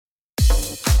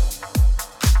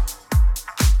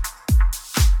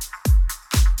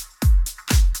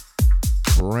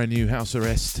brand new House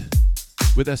Arrest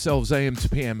with ourselves AM to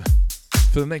PM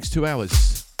for the next 2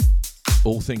 hours.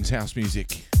 All things house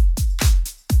music.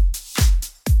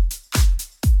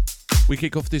 We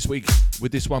kick off this week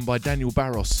with this one by Daniel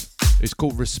Barros. It's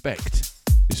called Respect.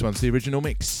 This one's the original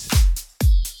mix.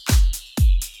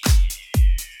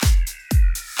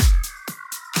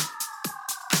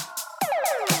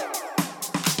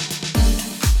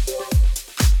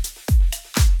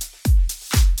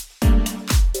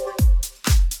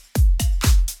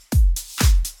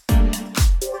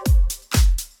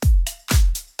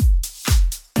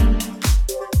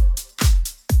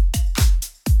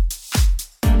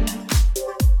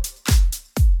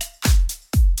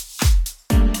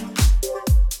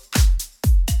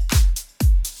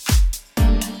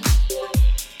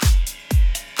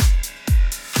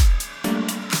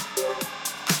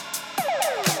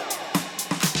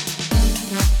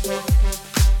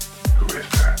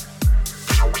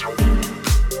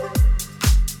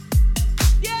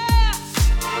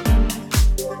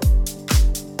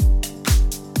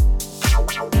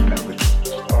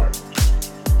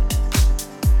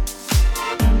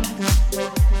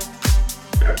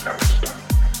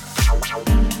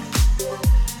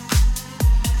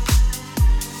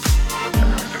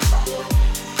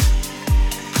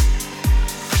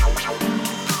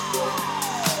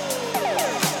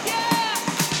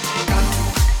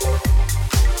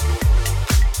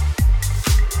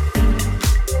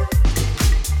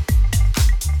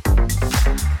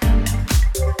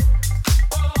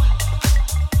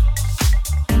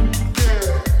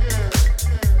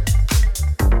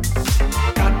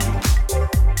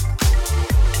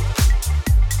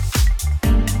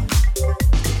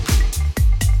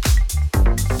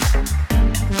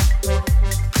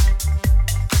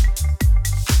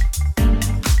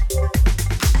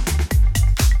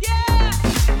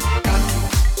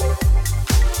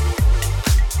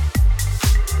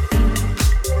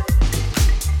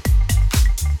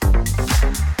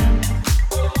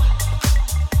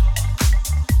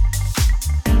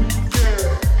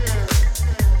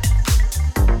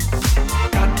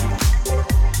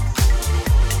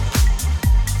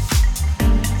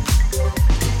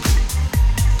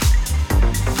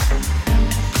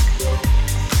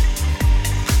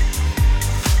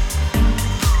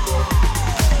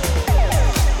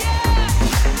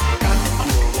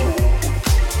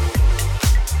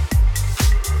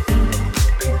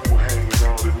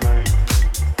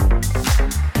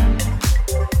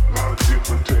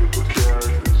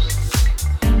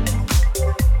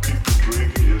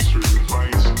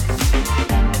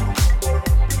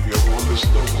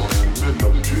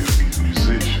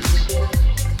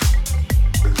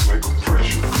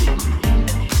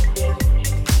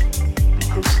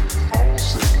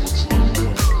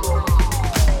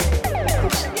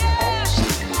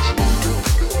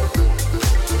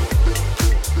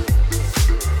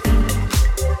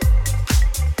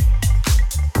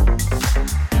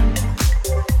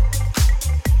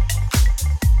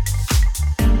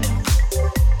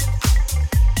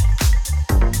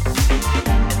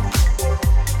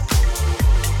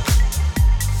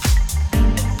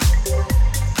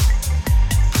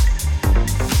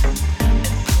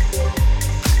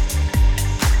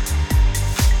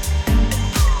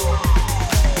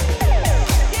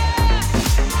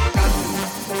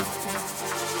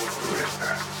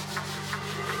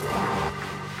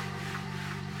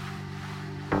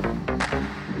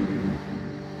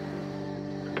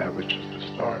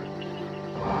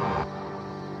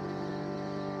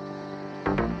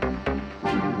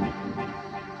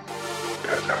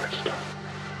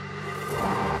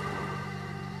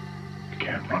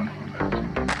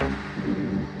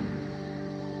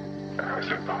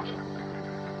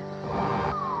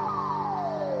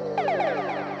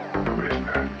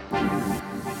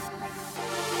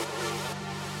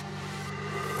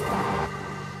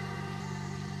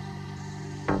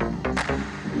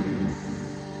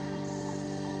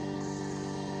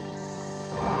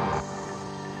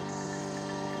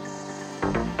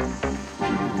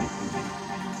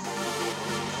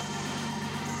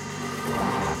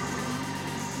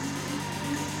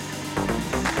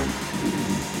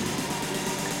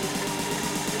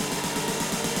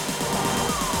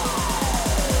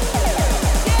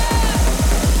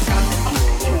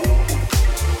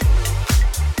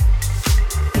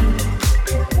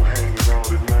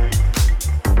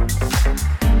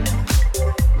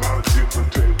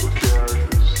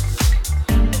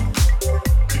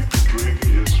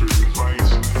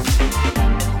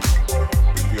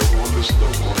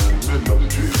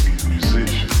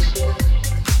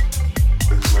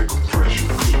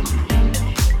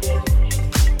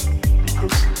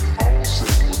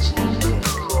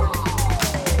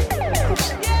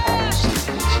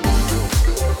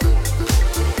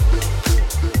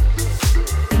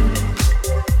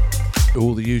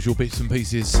 All the usual bits and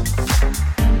pieces,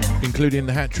 including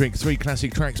the hat trick, 3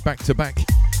 classic tracks back to back,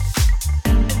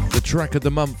 the track of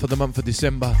the month for the month of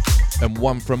December, and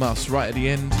one from us right at the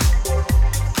end.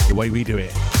 The way we do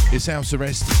it. It's House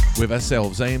Arrest with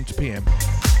ourselves, AM to PM.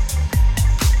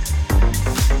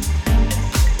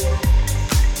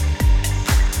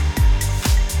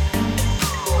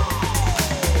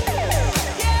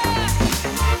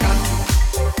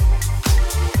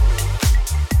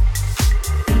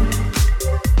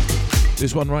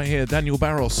 This one right here, Daniel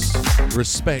Barros,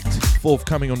 Respect,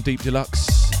 forthcoming on Deep Deluxe.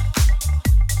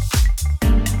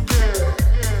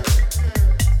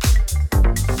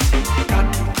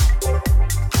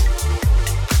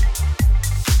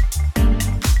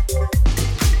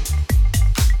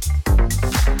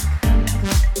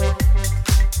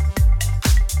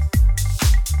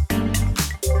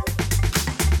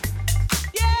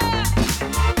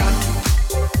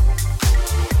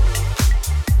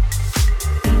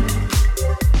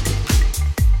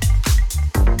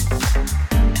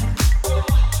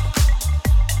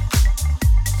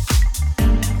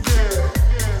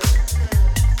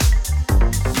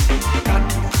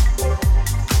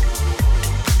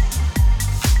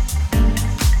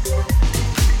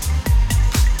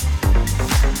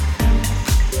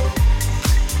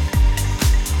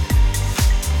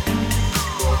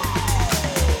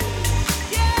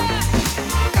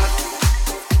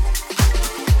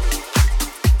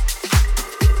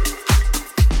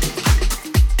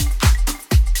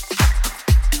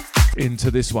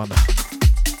 Into this one,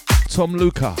 Tom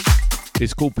Luca,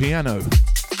 it's called Piano,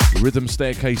 Rhythm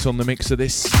Staircase on the mix of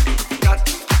this.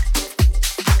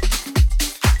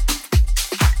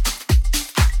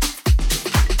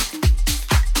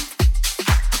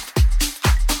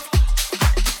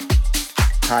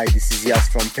 Hi, this is Yas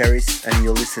from Paris and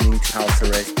you're listening to House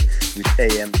Arrest with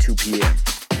AM 2 PM.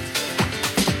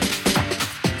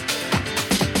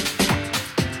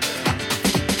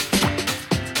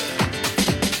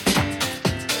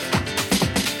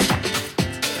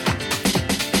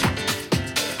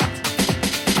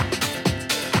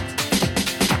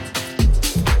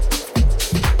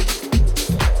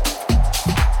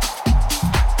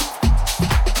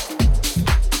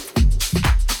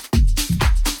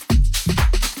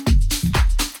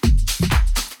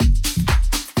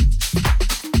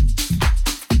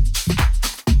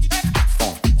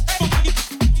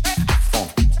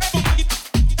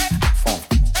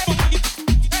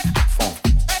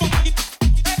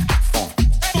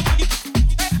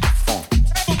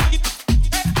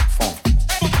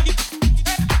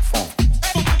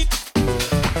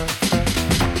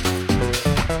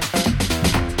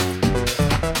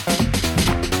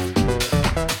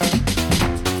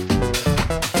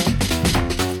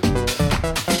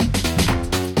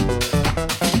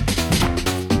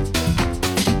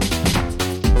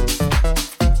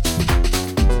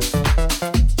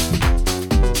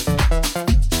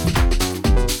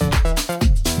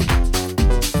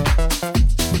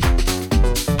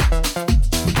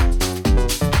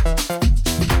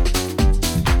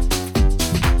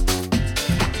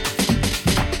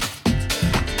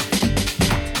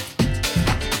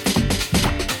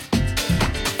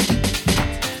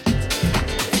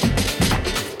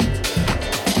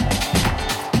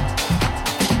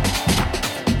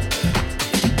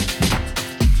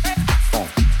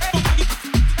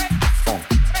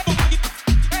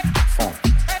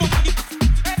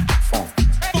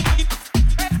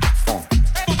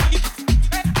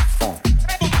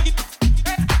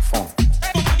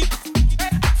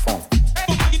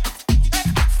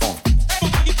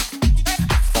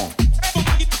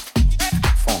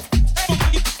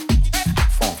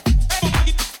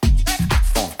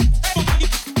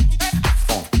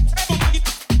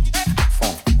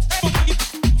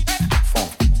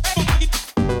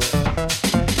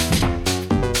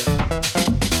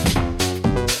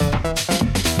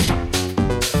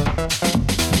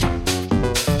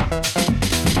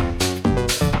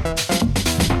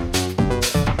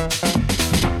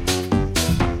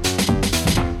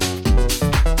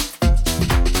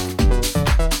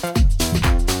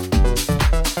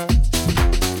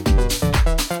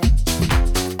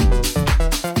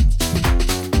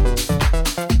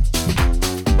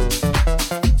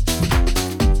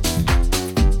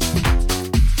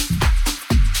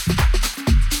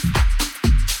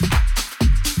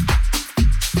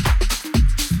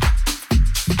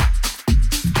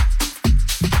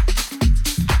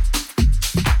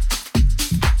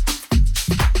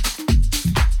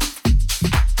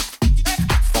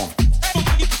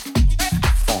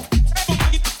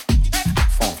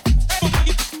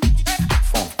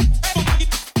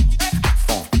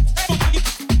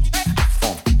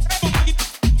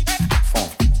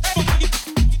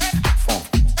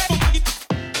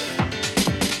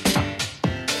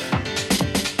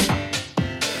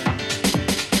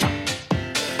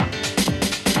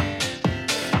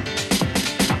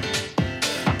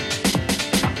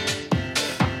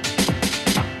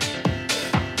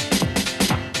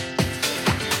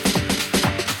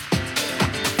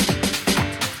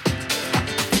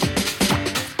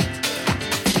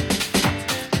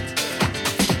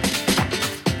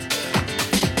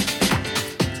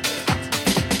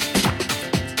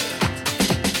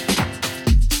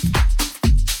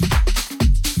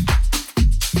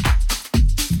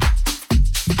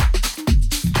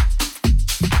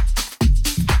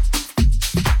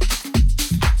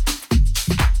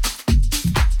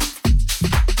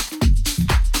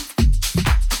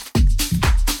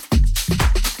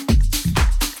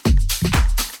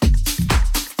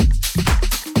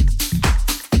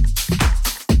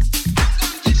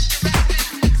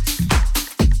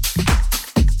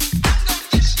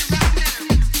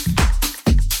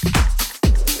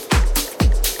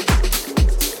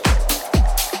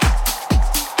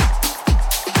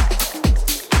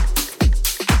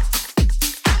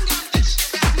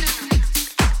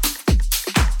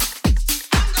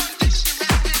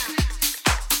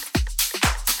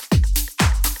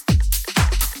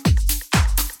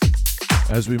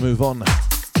 As we move on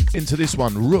into this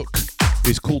one, Rook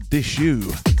is called Dish You.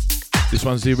 This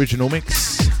one's the original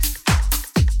mix.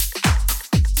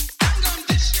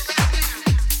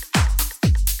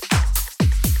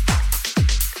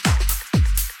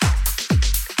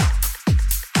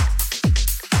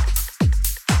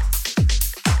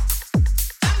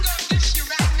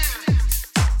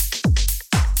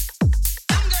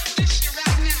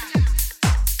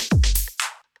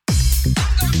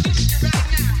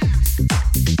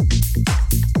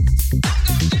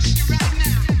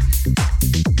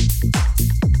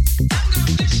 I'm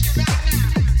gonna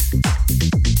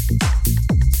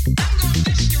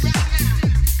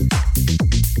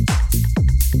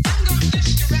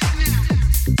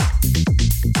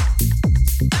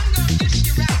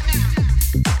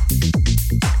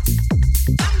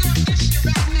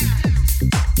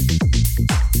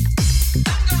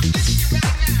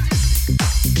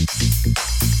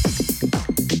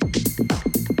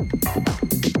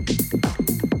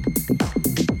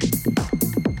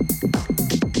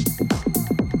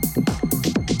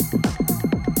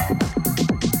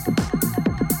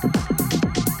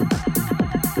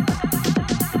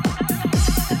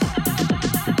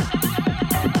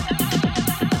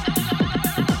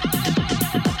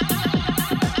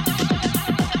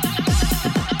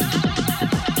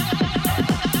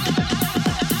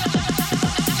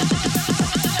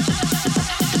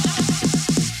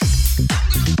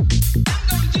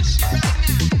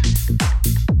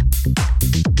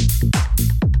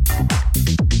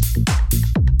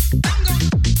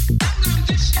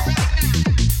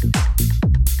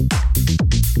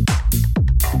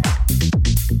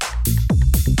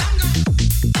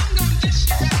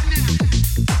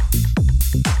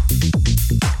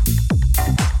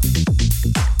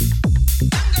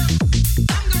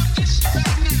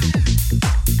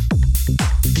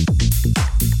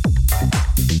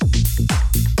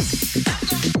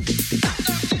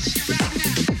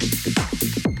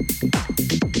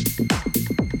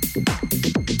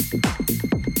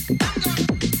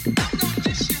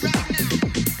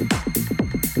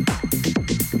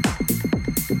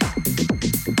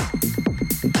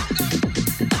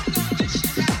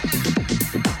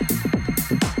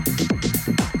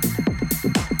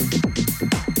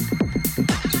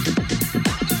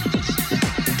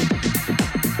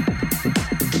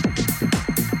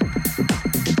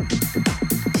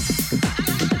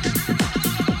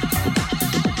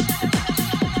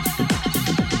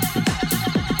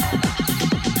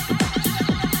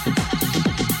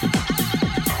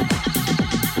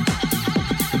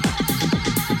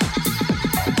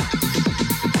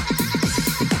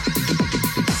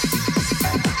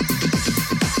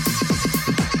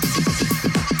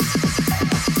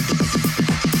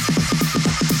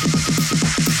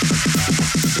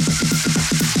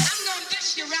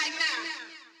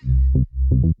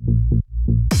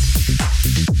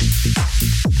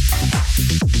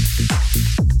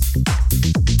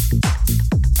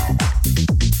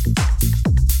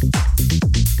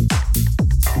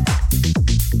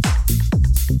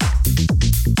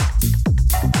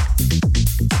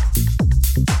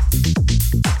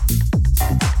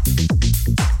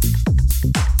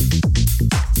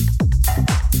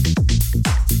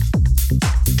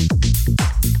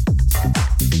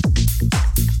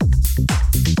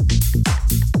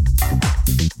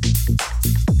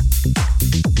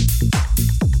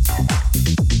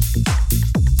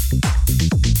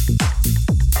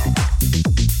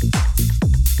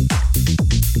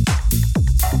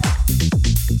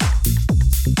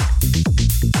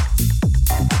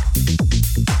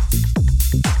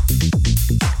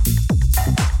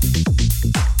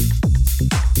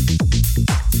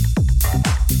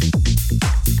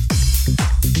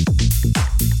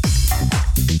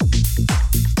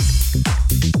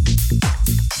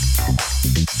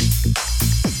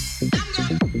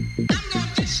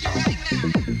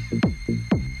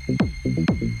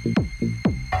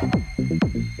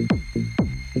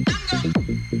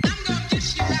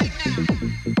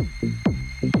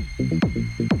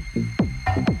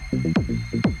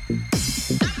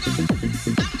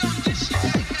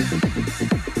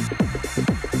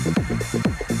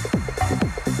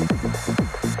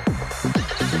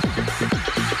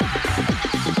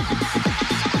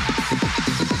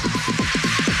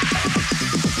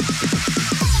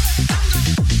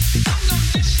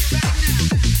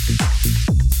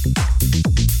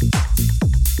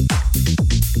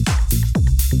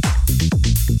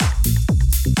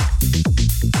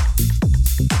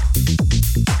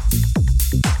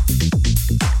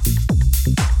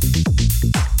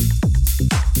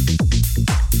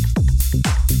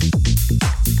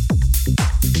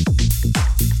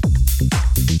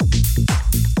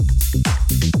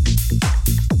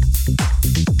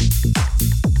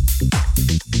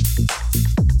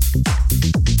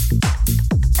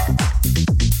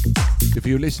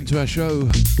you listen to our show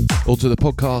or to the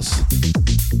podcast,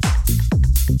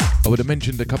 I would have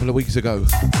mentioned a couple of weeks ago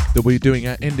that we're doing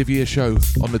our end of year show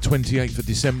on the 28th of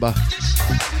December.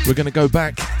 We're going to go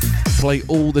back, play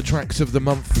all the tracks of the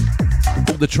month,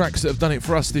 all the tracks that have done it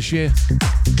for us this year.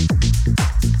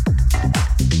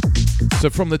 So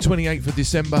from the 28th of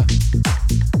December,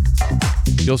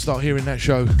 you'll start hearing that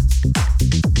show.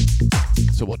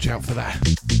 So watch out for that.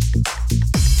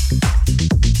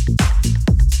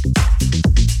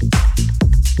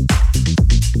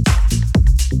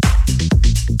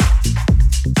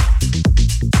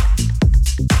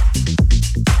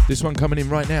 This one coming in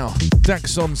right now,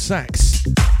 Dax on sax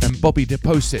and Bobby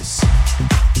Deposis.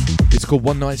 It's called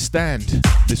One Night Stand.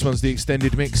 This one's the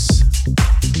extended mix.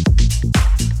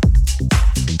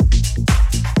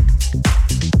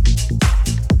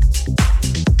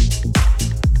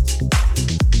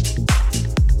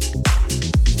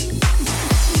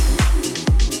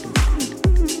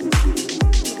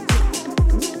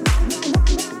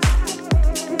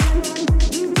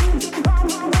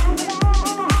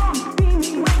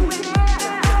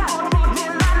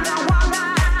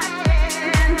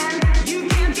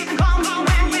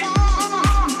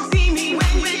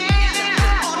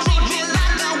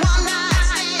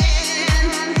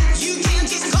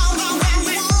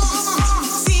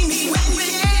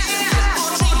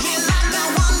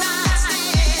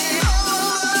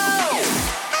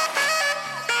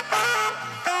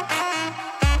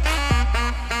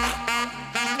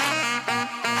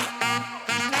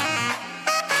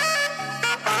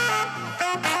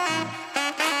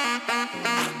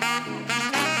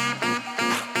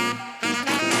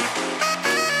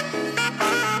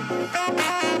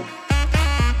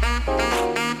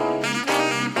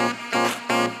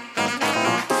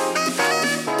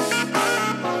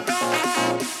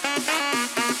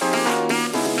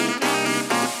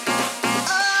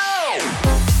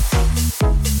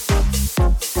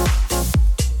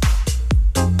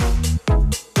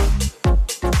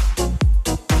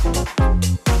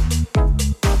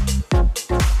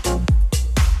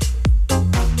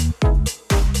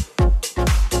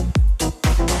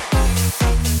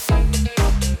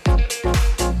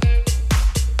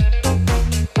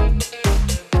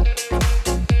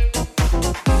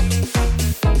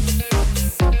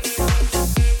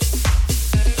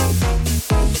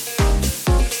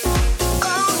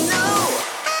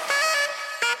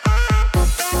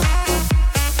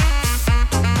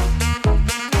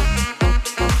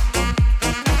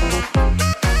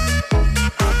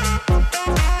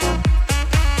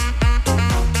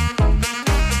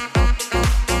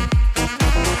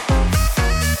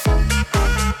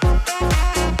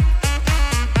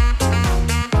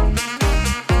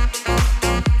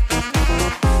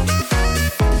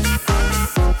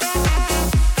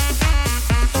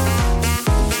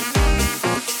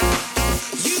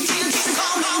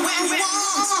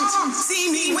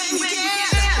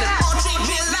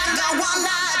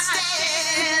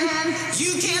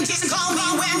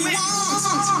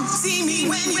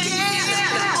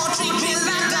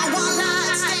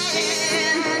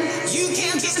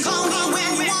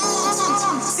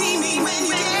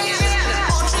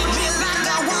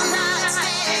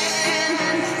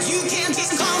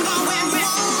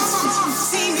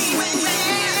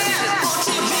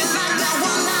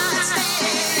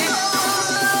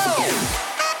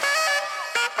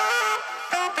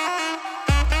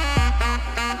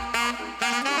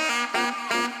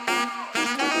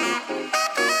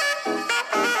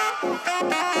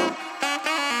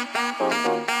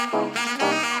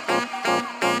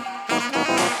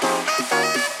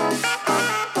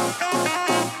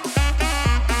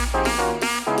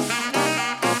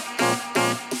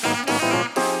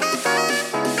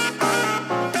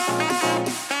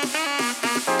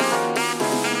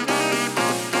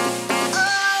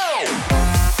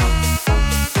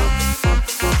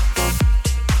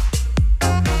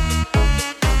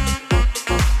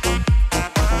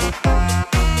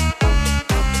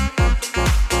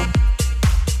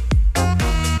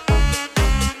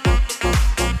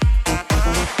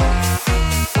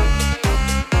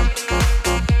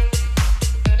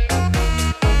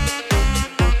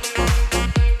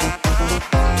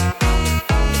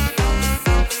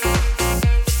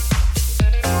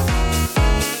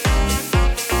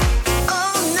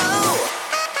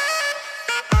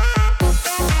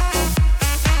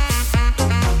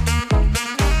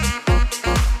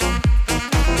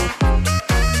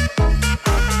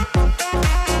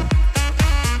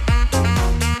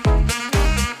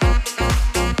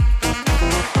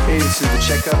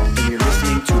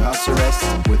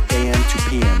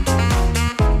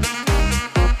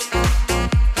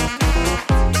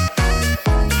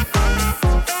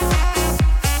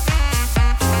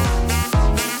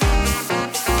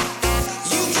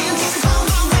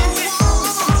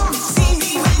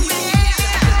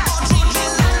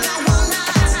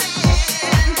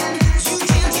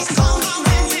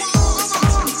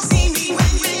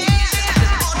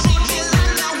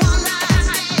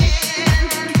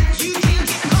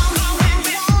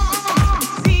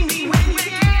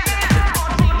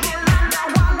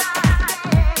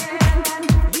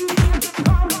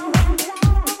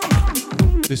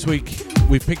 This week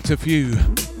we've picked a few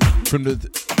from the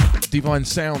Divine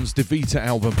Sounds Devita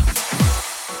album.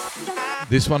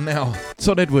 This one now,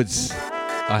 Todd Edwards,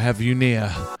 I Have You Near.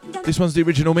 This one's the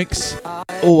original mix.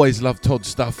 Always love Todd's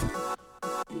stuff.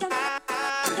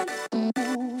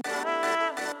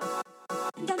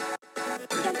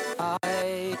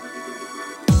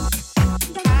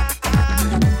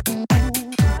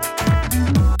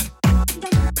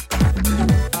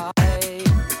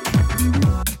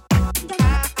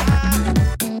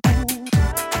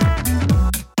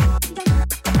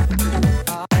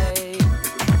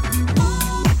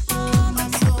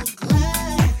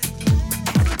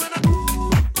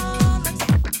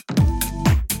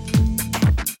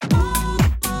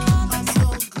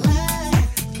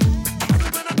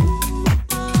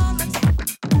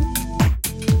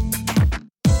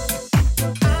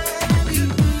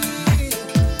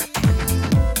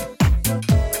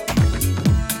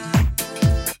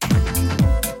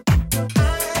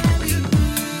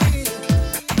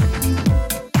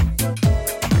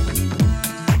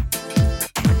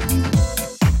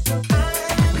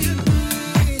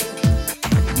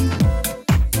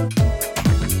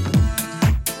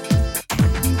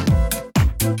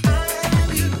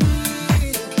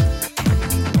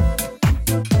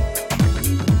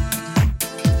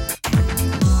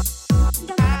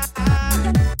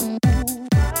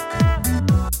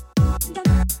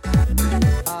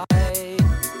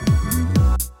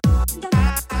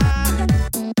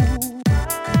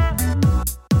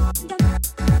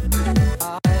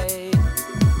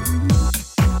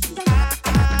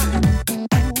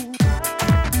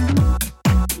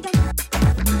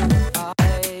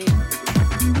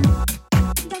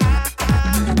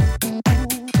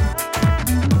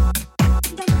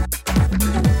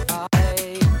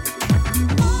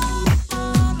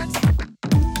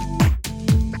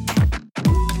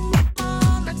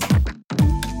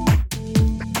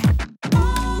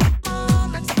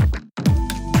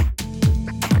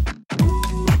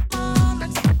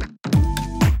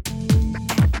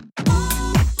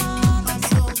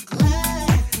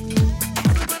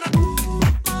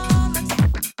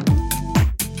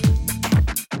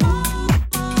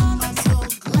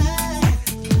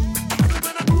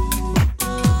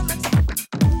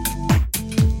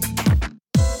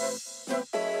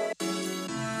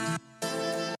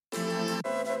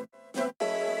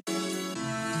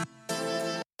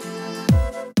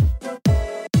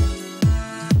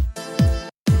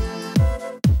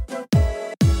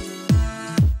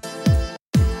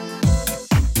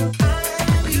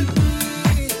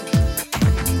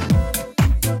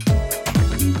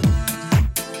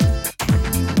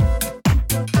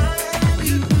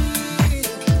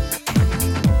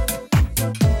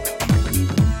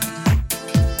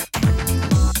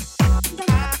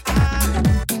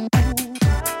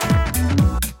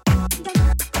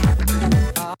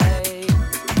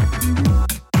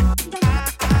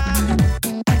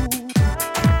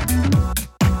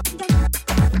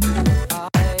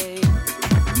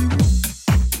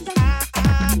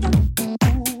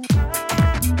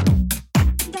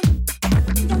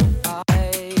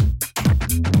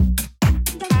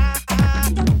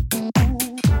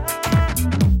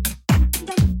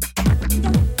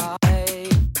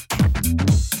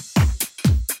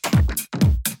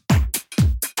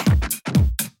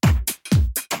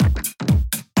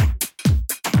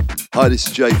 Hi, this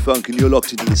is Jay Funk and you're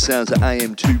locked into the sounds at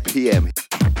AM 2 PM.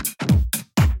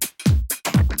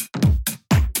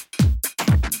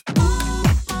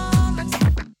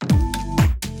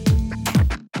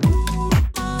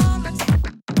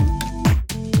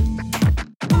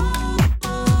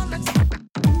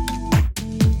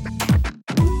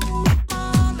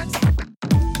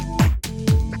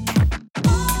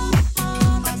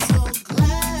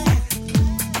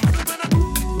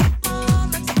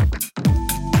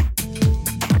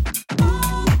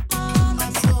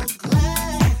 Glad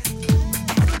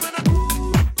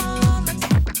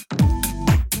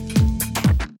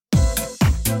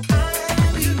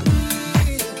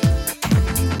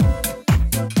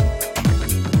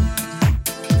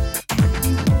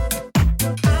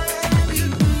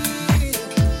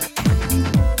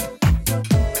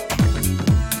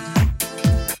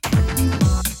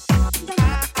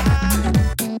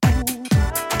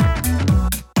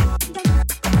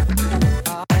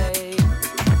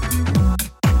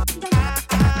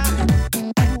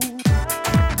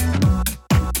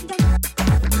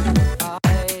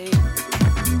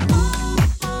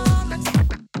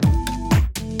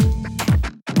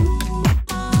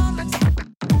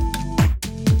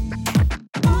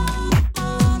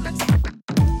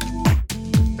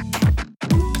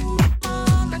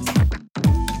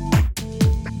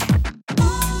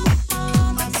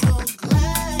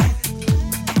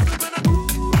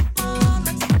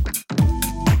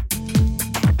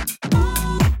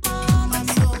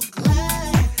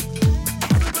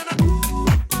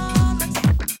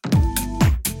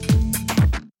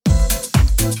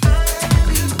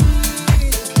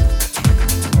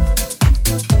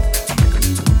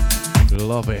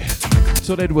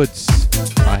Todd Edwards,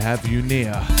 I Have You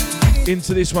Near.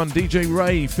 Into this one, DJ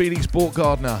Ray, Felix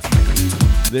Bortgardner,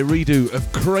 their redo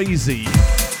of Crazy.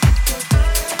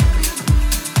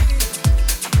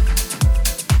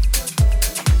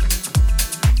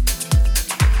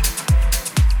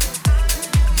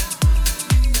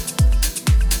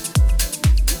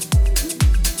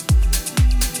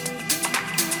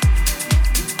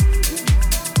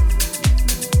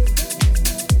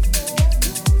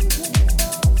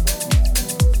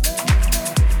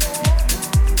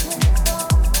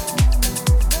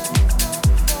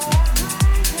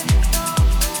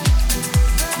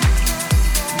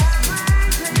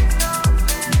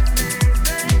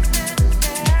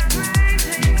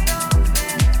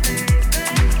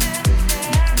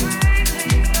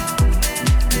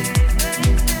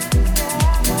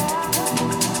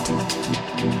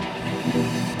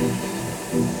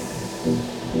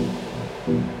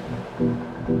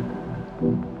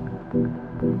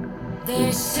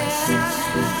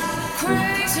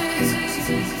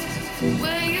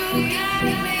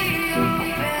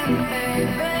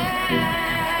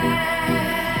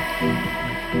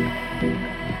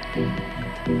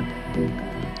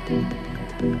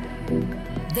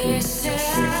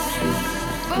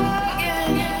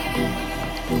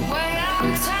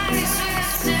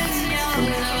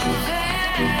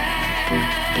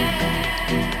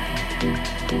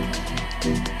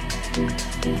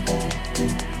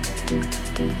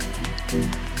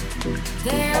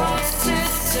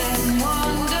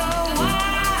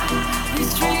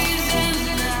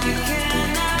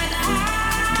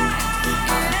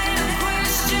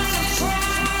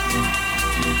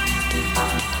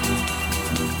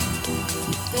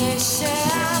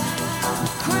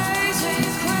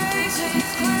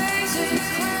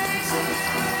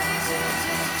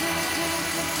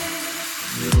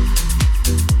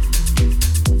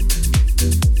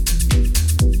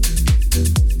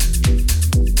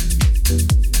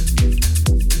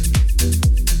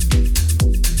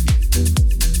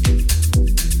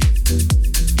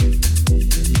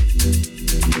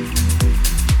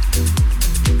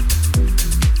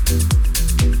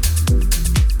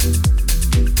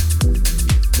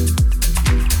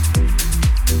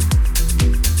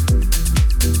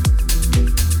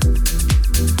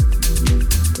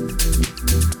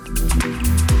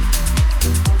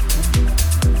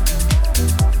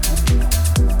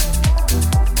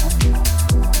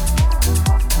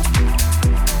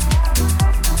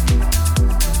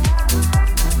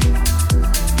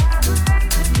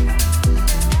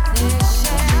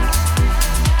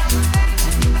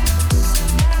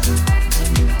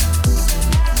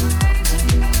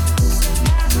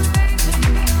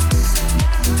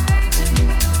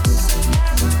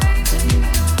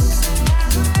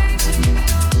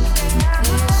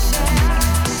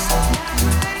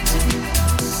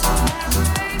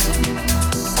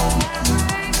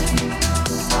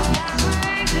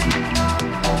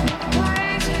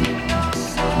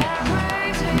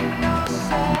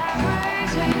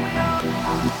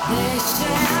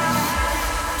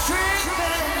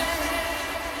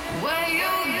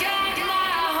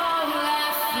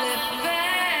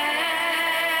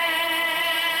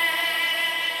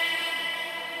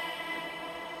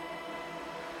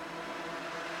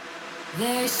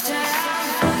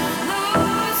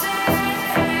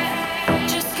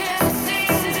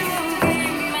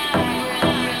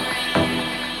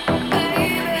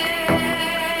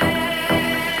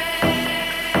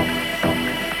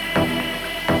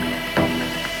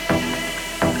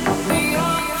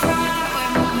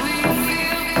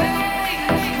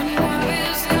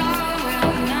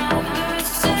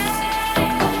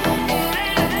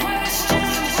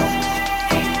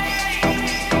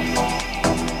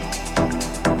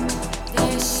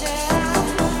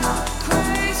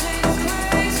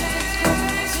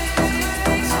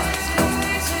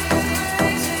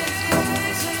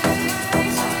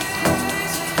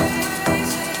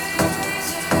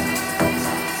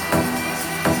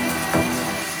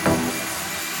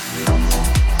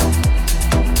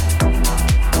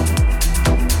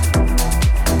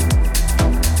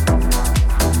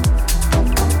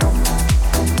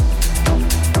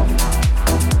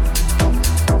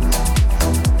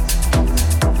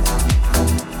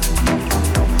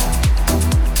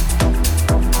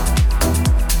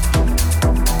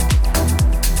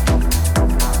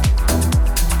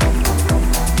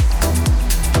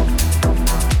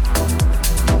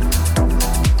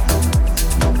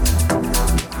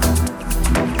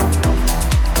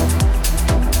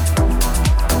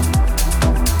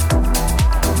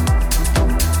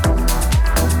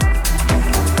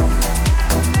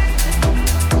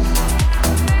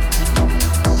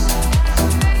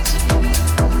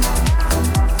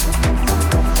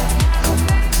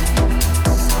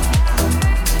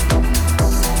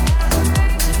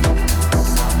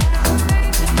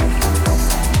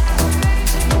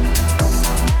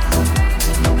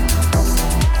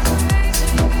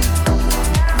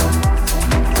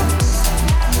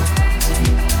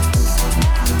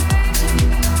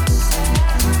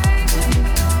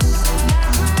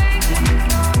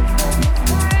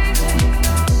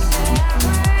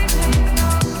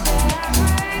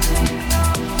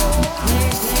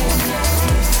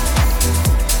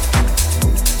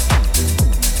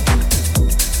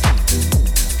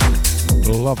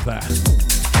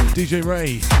 DJ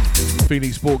Ray,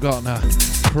 Felix Borgartner,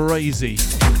 Crazy.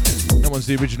 That one's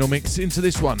the original mix. Into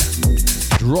this one,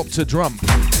 Drop to Jump,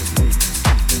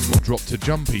 or Drop to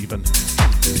Jump even.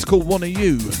 It's called One of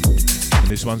You, and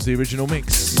this one's the original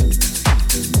mix.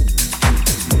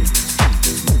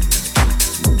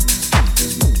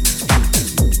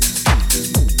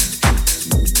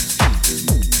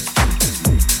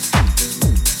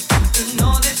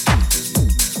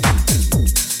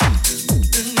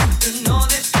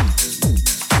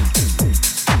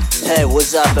 Hey,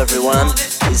 what's up everyone?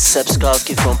 It's Seb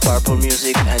Skalski from Purple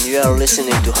Music and you are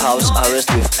listening to House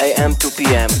Arrest with AM 2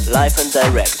 PM, live and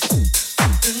direct.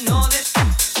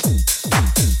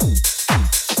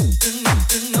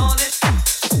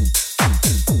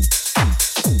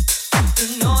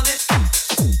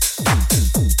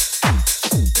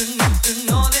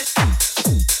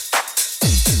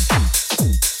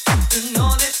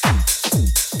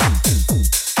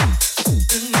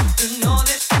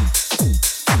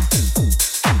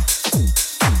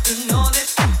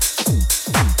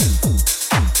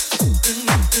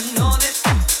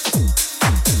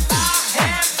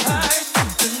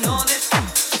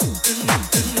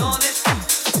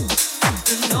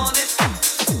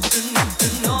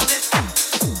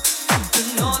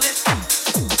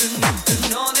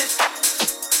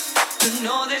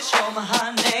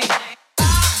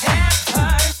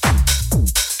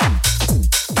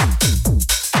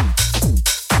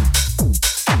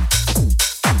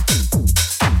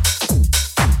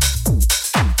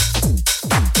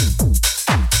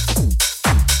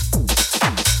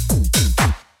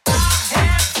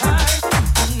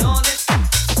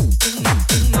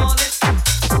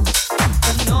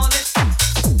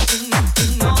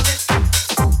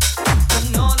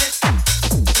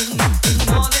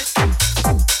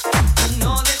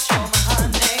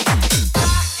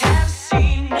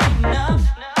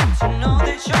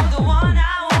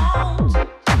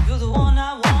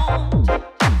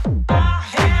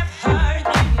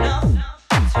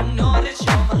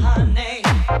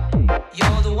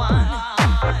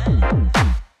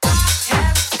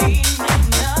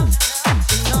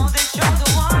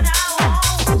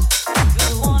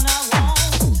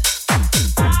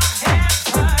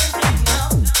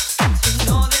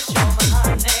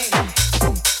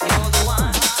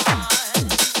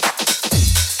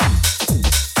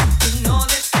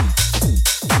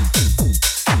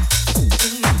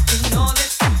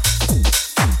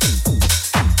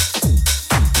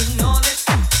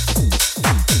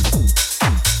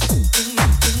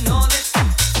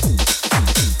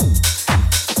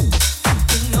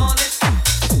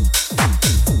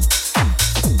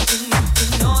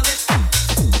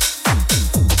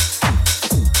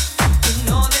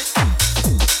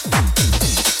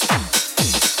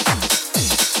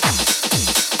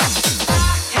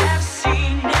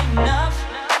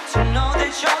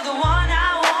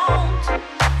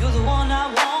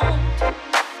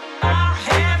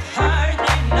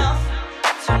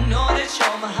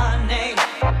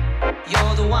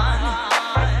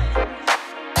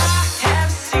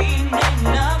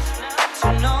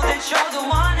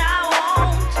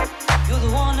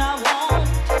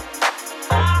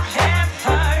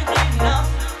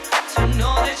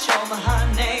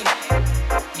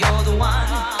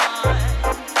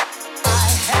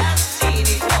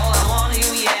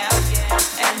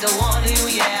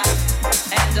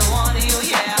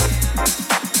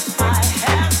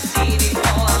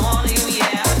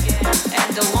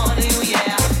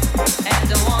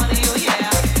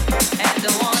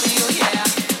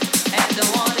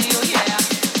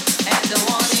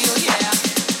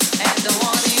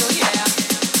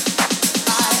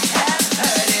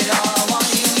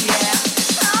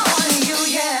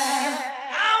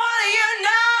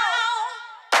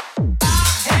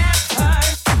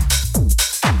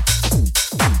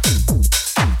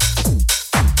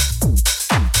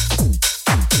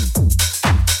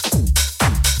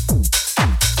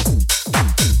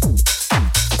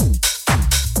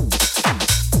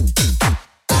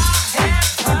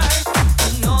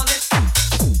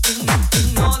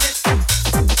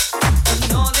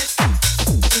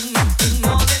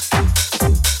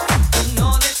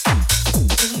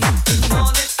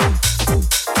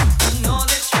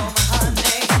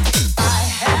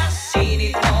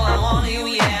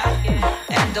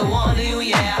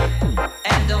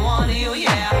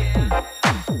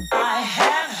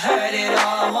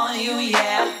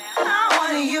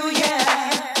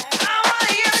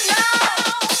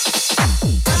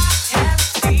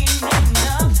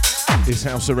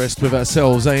 House Arrest with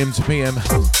ourselves, AM to PM,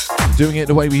 doing it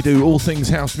the way we do all things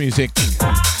house music.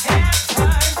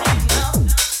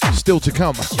 Still to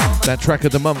come, that track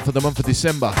of the month for the month of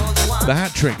December. The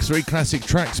Hat Trick, 3 classic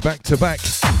tracks back to back,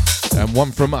 and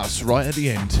one from us right at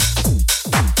the end.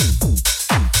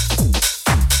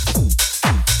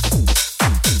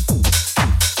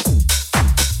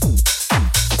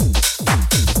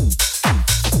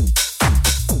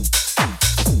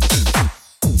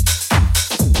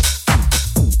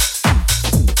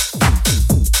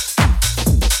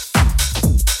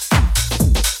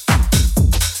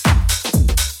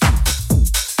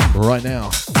 Right now,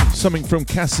 something from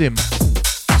Kasim.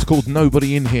 It's called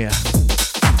Nobody in Here.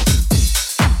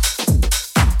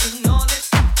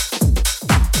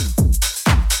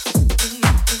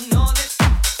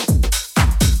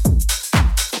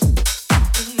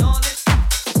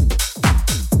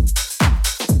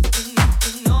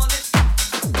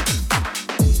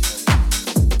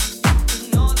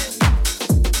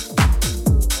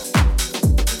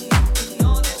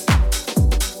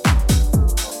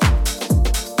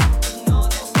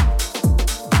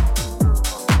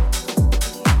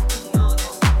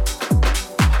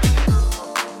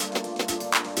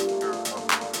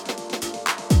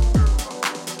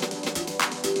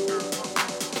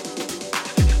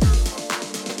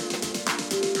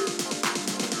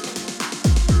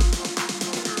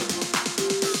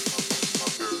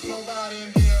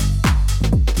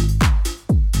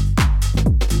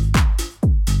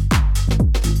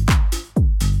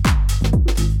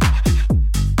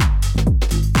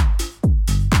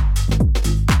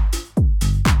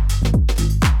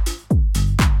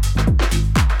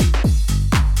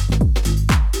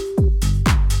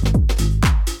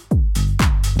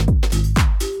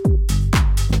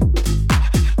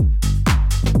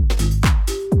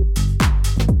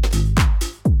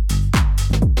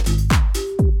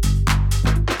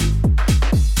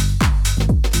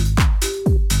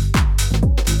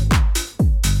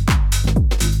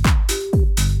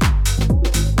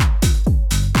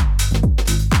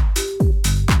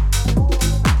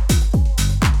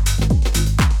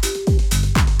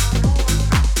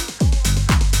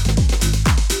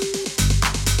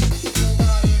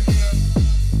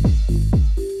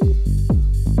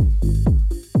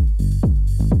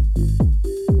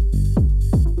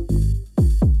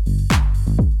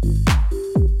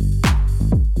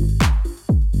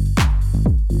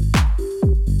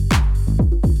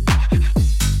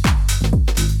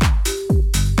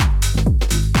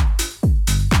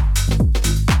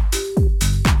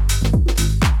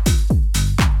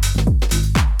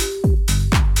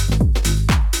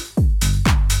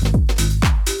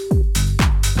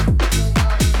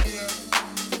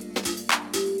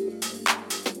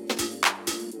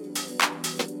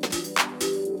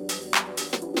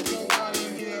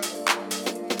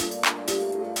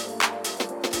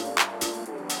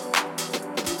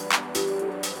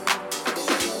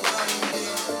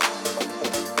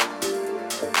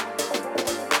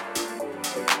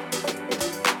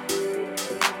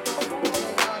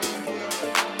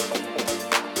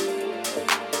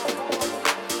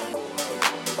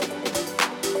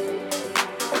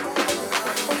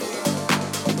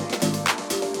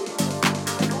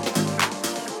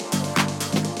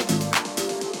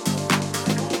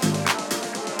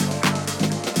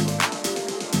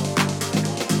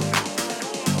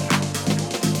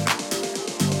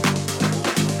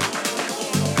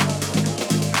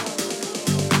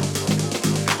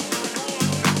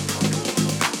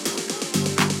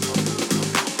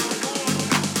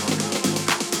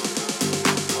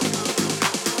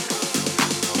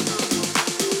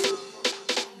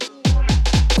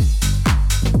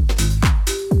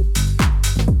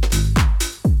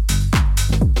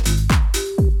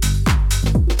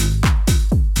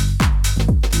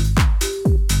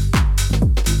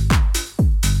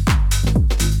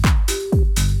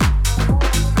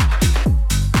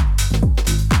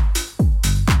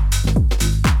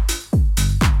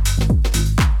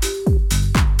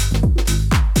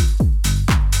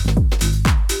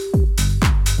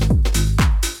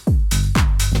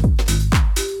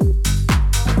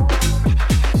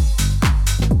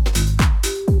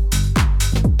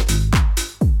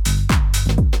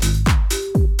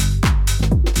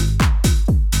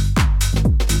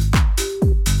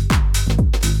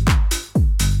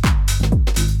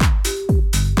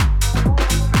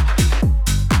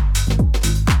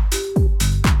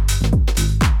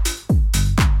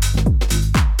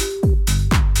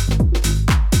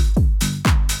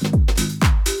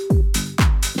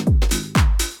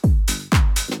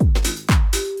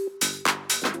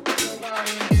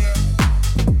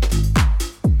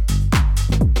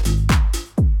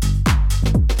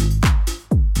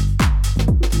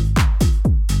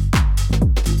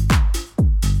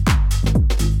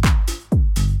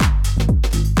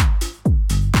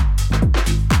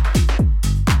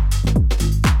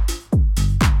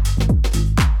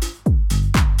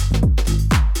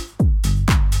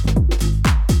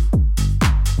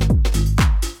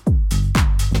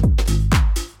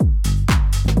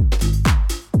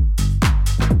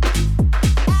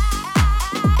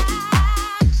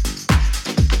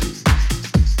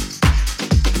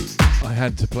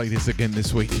 Had to play this again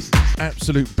this week.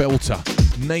 Absolute belter.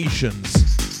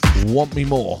 Nations. Want Me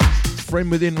More. Friend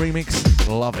Within remix.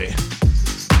 Love it.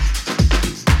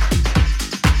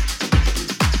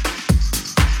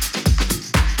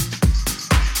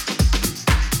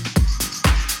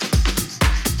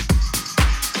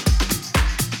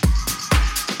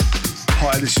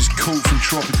 Hi, this is Cool from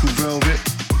Tropical Velvet,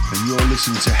 and you're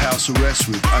listening to House Arrest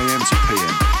with AM to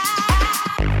PM.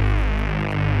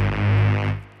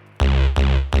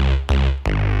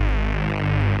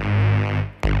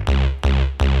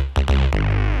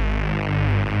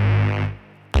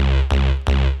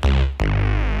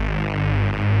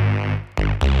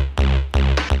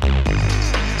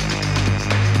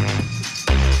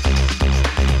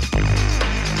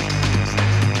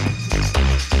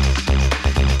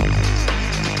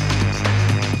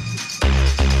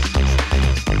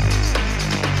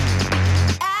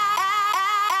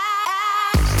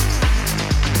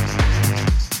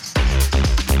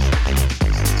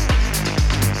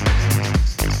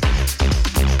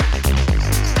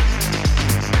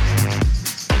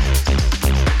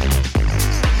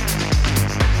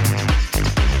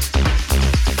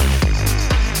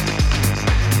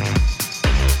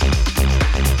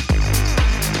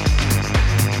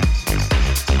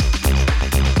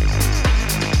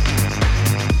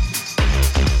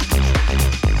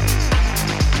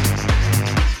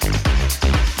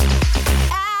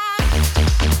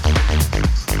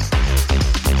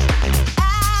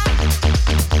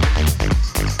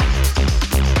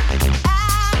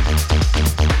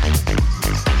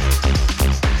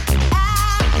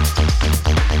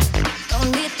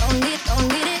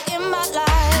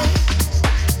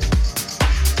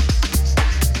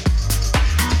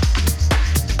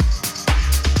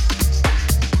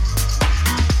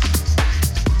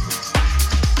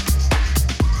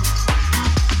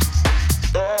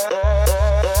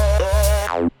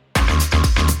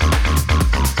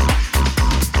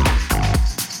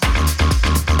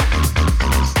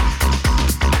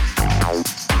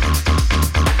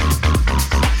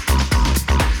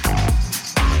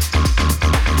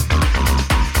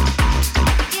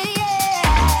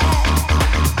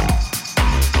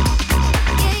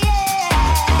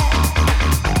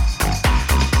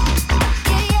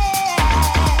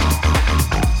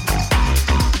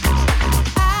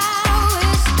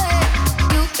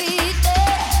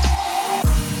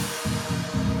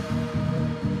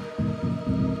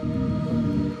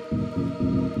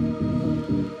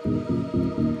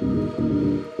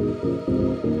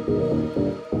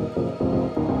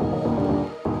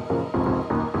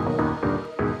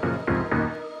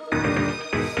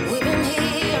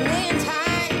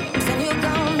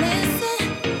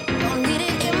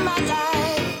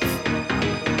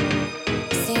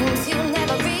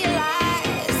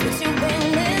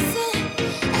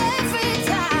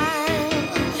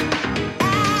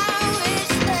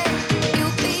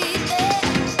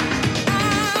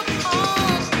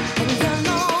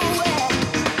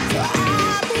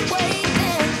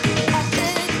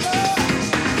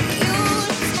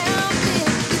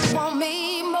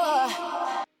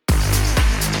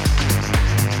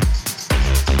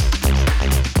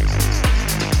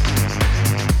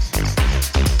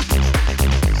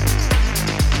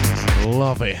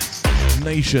 Love it.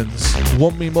 Nations.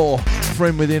 Want Me More.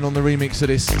 Friend Within on the remix of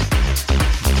this.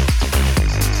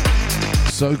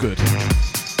 So good.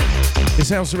 It's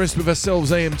House Arrest with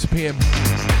ourselves, AM to PM.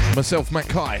 Myself, Matt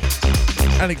Kai.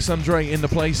 Alex Andre in the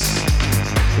place.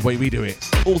 The way we do it.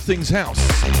 All things house.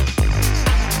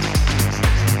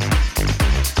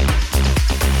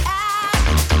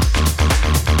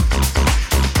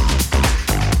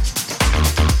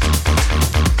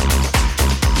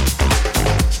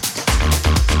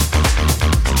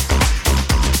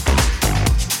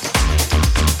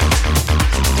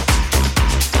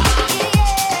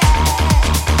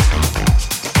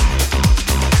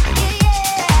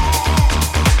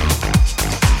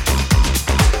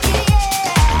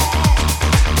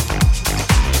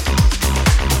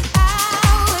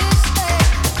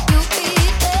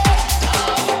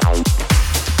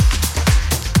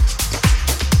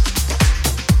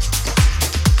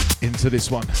 To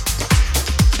this one,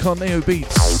 Carneo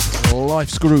Beats,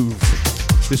 Life's Groove.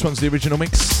 This one's the original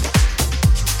mix.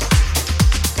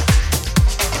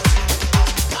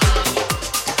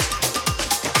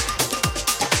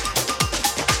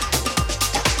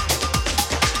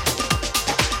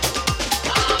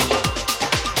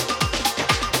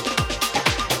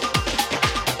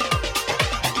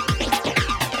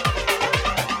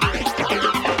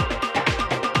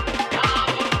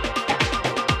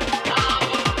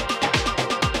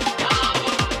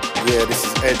 Yeah, this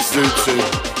is Ed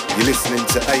Zutu. You're listening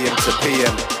to AM to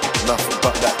PM, nothing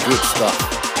but that good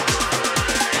stuff.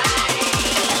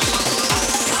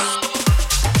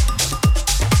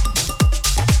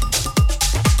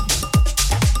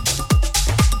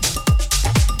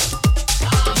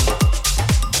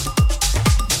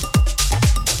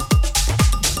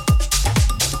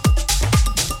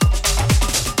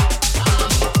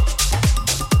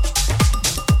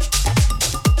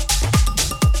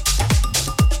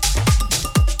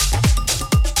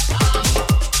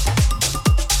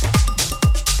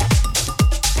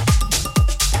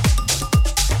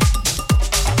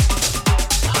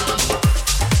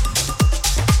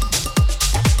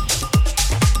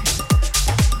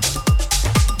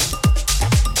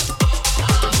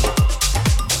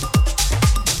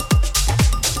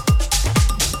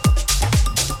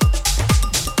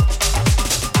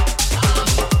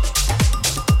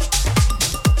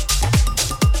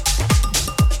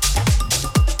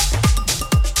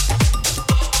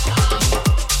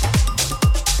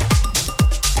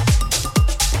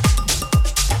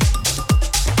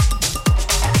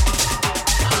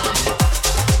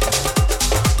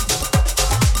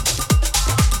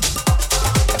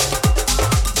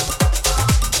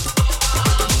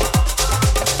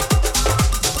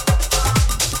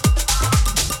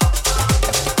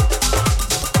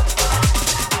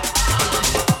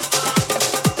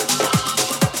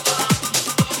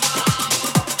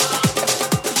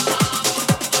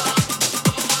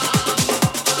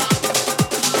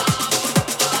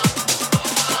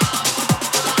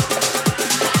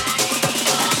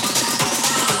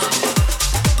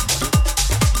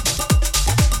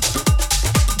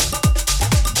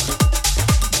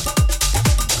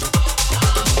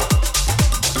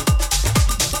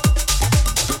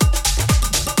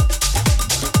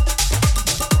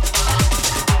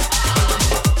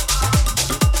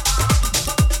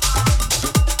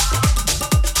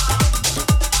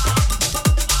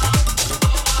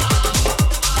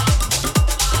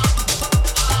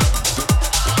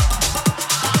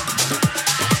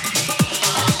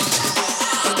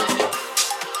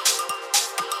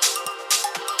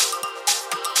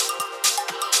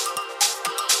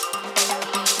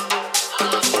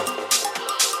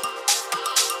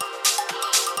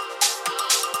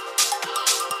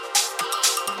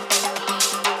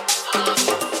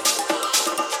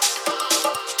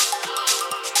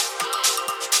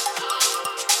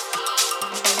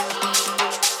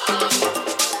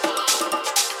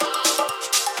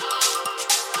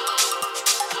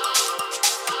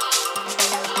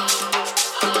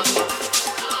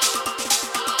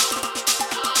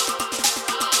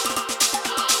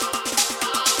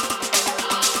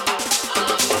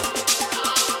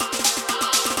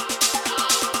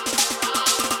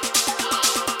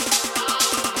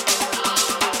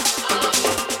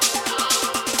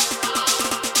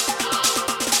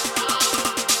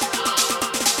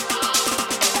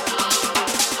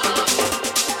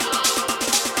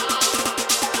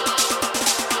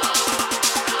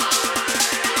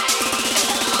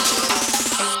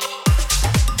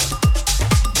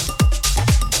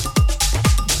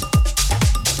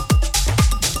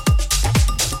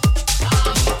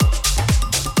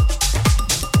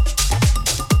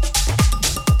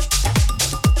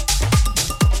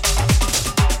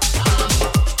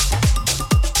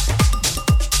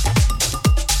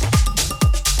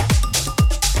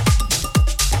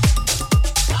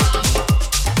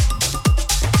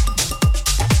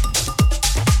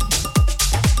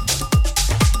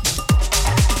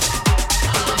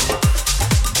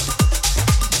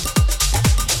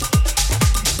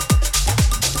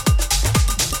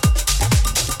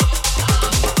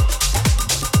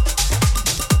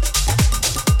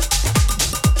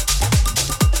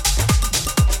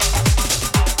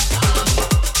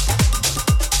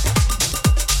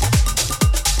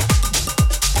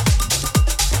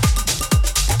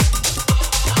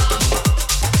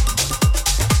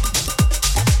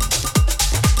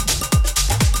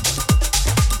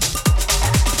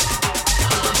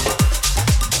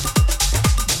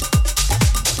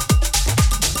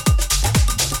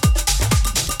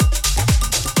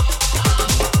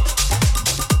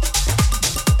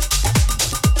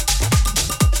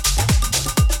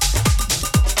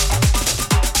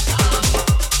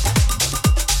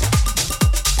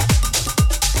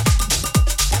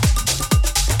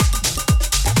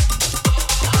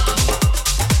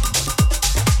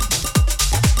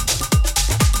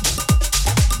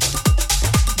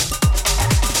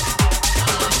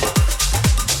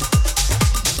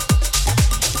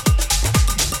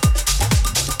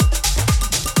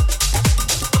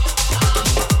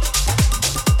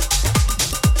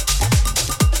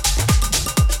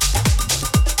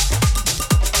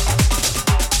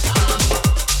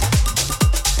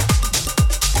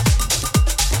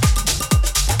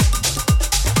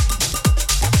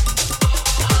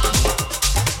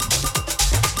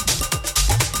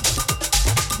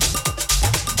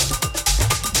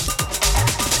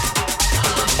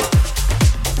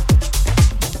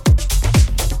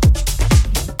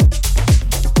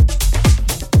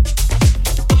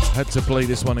 to play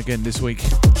this one again this week.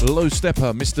 Low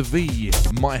Stepper, Mr. V,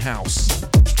 My House.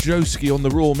 Joski on the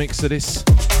raw mix of this.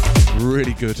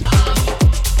 Really good.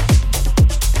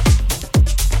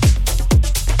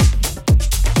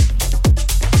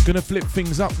 Gonna flip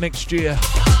things up next year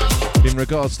in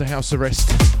regards to House Arrest.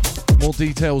 More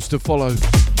details to follow.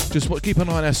 Just keep an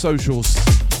eye on our socials.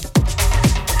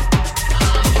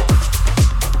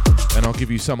 And I'll give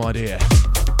you some idea.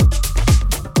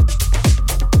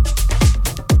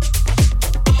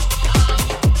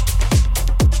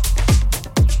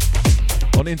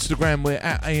 On Instagram, we're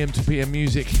at AM to PM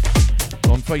Music.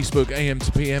 On Facebook, AM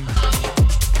to PM.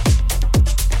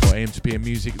 Or AM to PM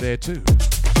Music there too.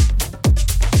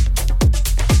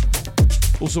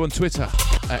 Also on Twitter,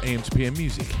 at AM to PM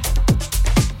Music.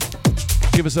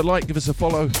 Give us a like, give us a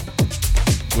follow.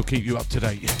 We'll keep you up to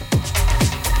date.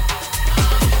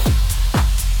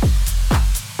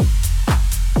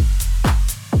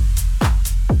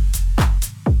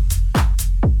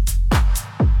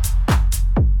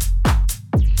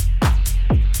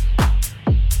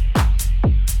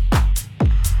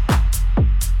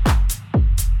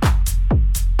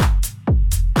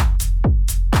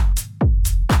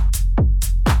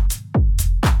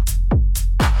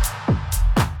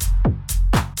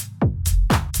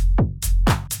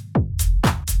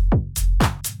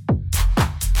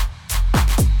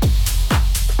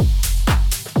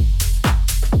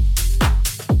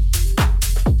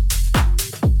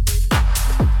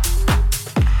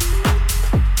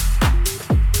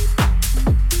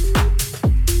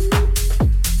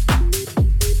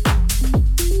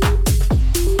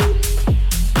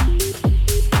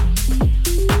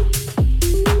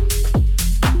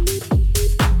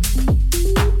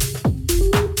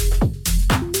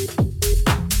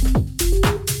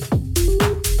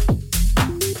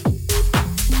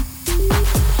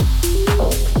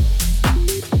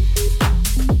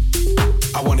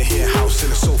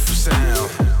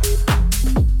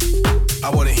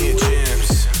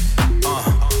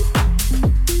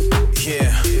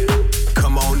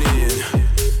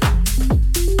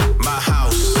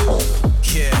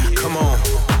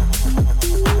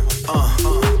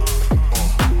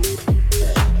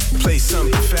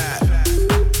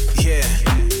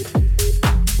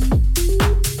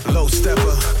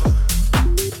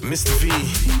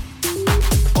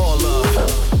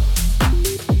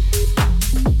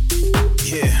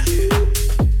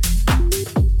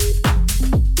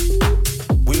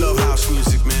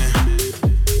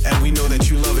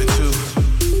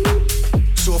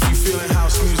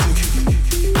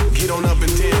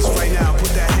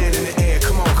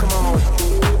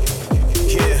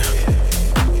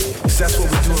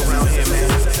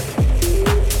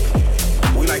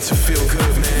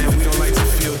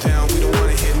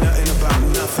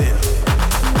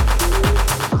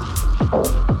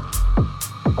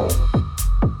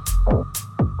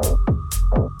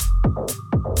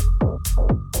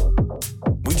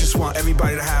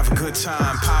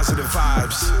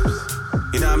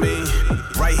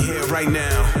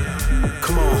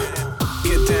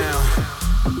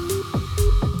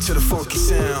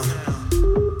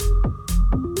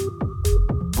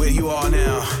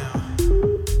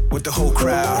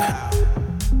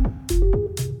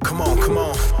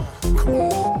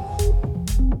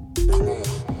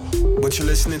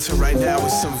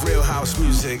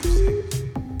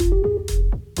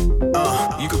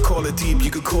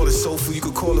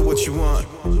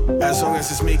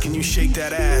 Shake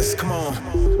that ass, come on,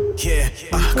 yeah,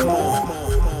 come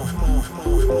on.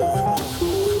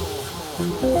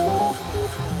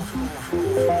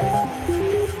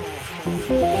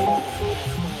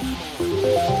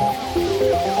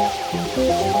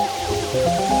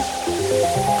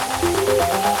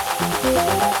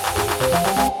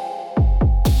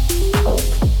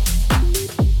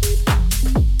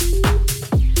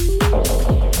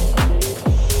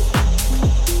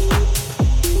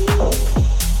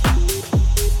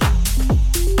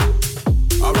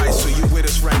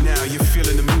 Right now, you're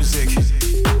feeling the music.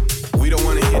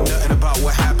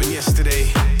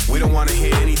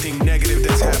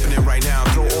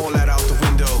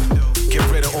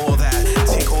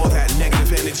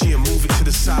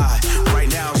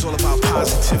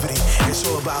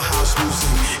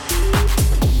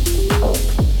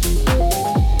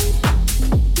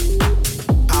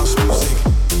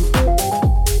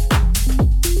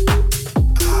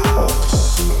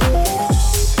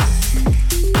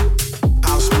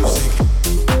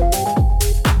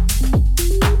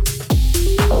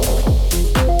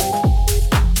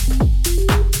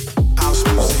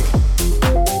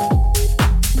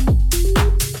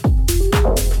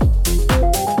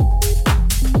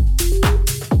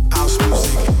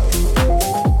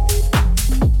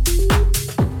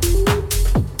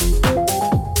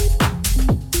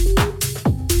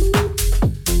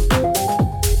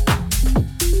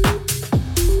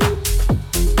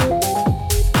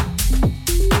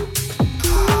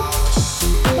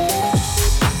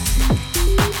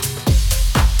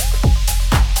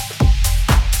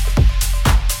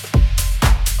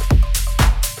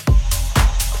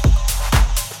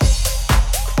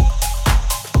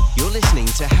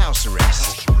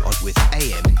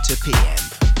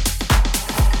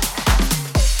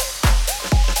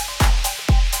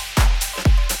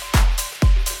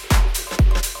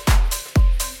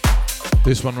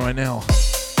 This one right now,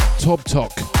 Tob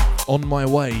Tok, On My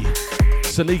Way.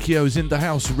 Salikio's In The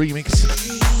House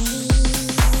remix.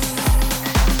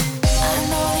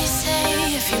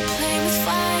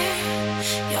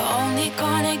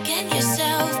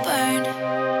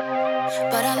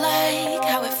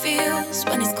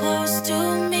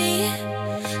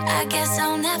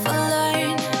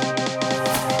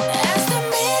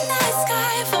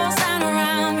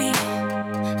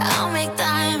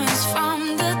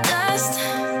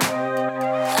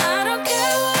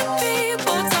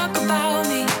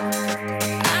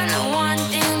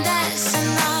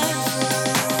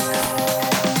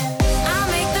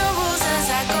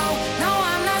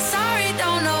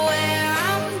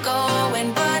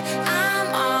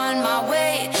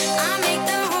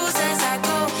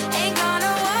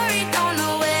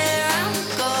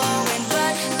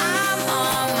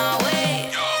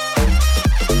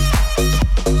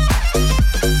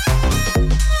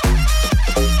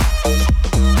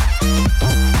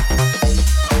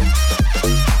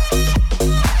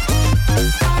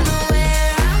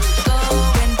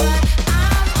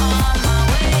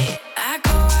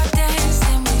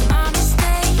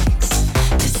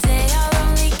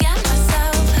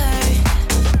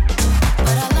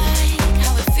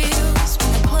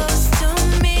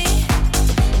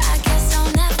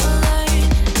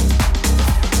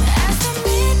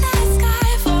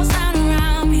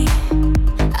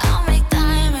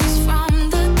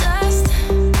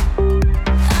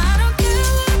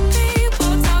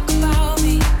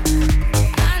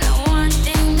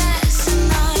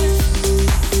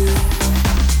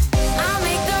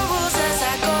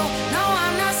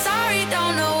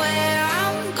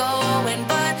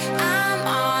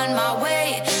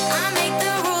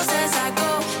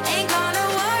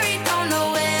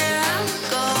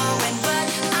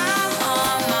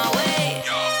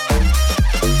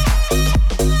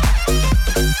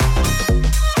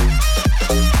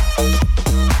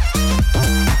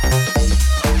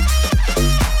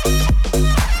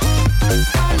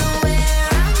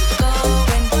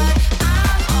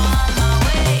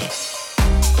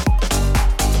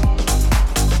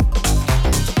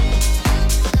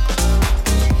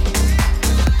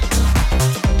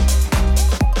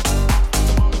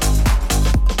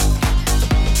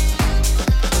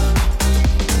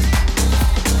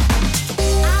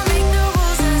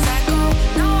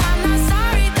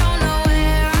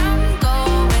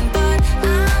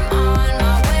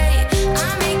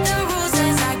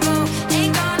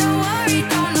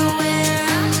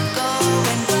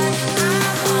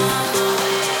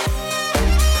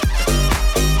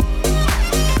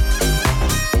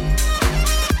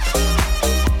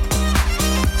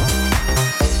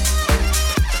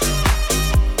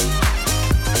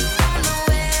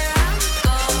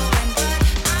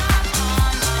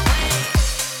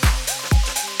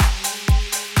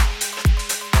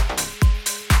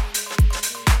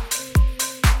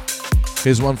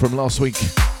 Here's one from last week,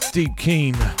 Deep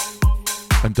Keen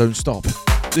and Don't Stop.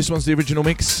 This one's the original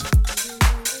mix.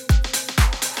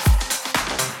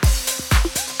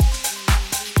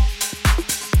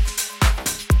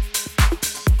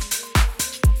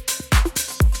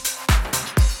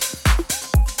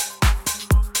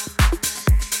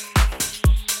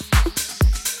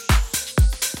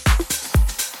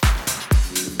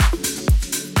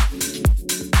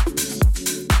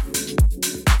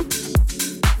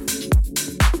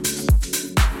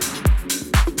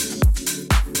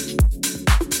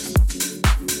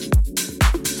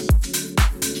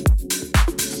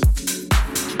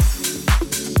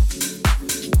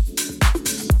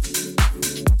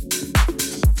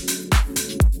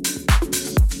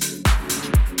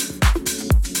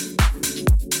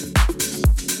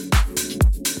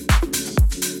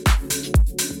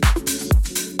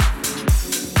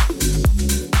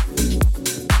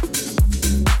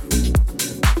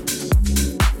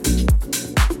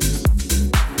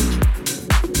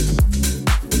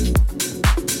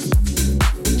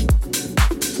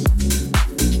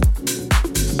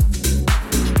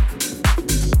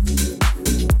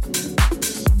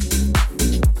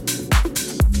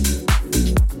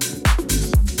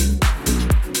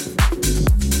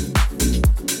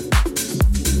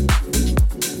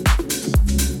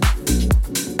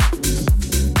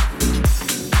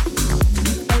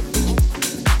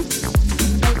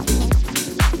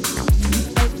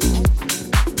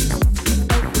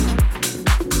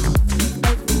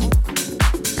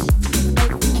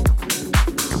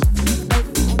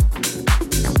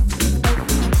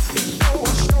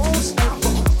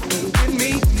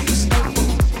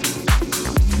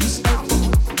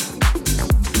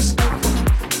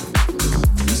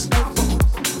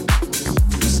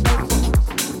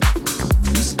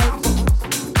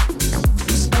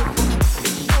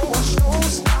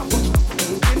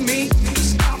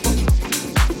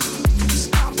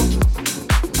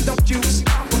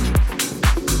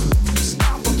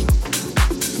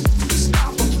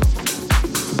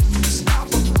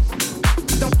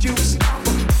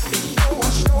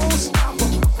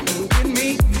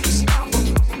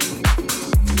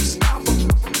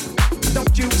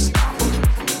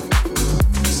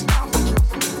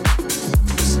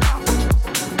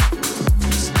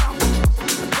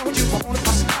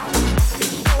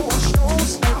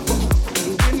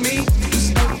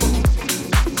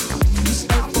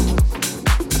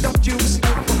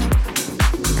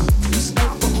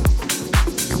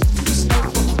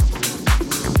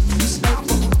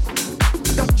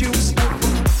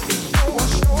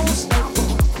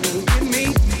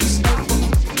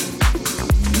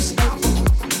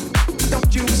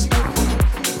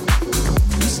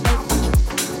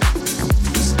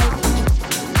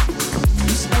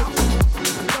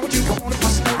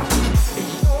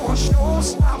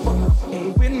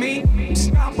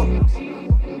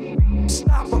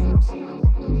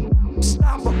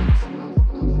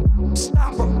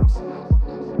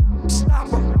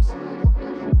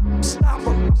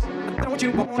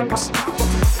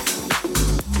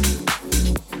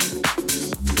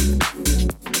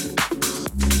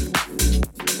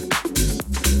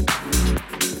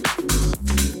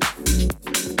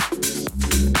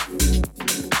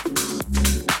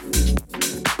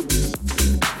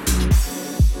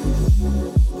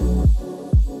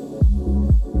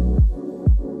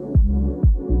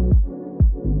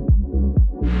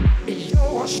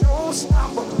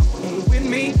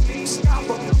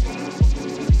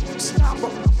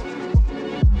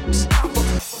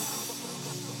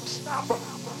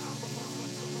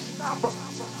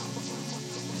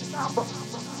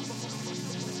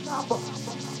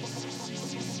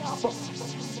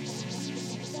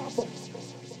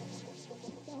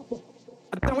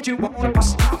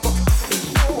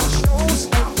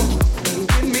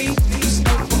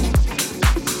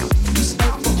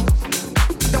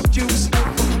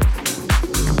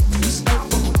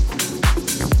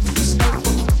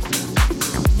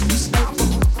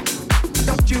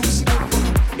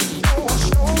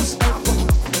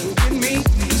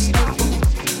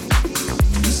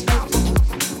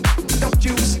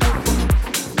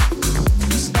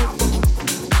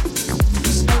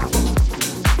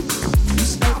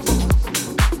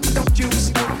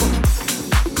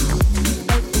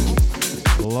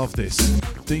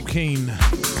 Deep Keen,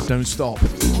 Don't Stop.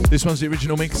 This one's the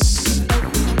original mix.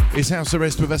 It's House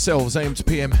Arrest with ourselves, AM to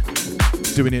PM,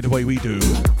 doing it the way we do.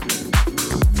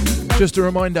 Just a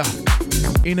reminder,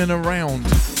 in and around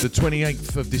the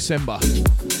 28th of December,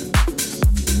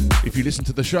 if you listen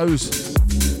to the shows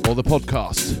or the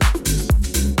podcast,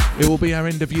 it will be our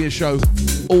end of year show.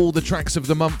 All the tracks of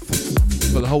the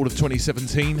month for the whole of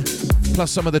 2017,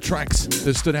 plus some of the tracks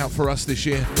that stood out for us this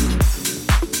year.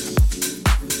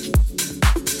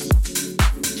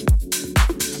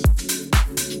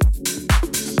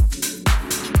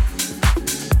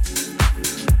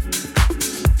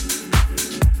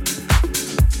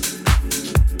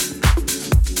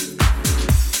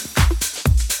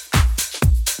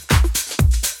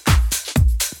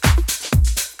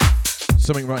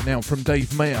 Something right now from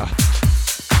Dave Mayer.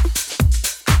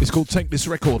 It's called Take This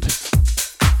Record,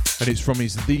 and it's from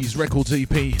his These Records EP,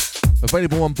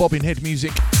 available on Bobbin Head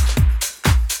Music.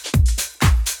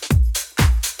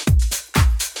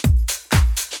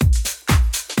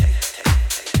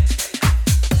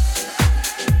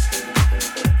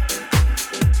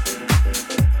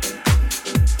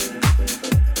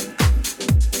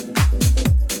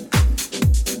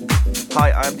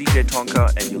 Hi, I'm DJ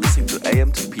Tonka and you're listening to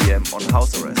AM to PM on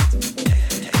House Arrest.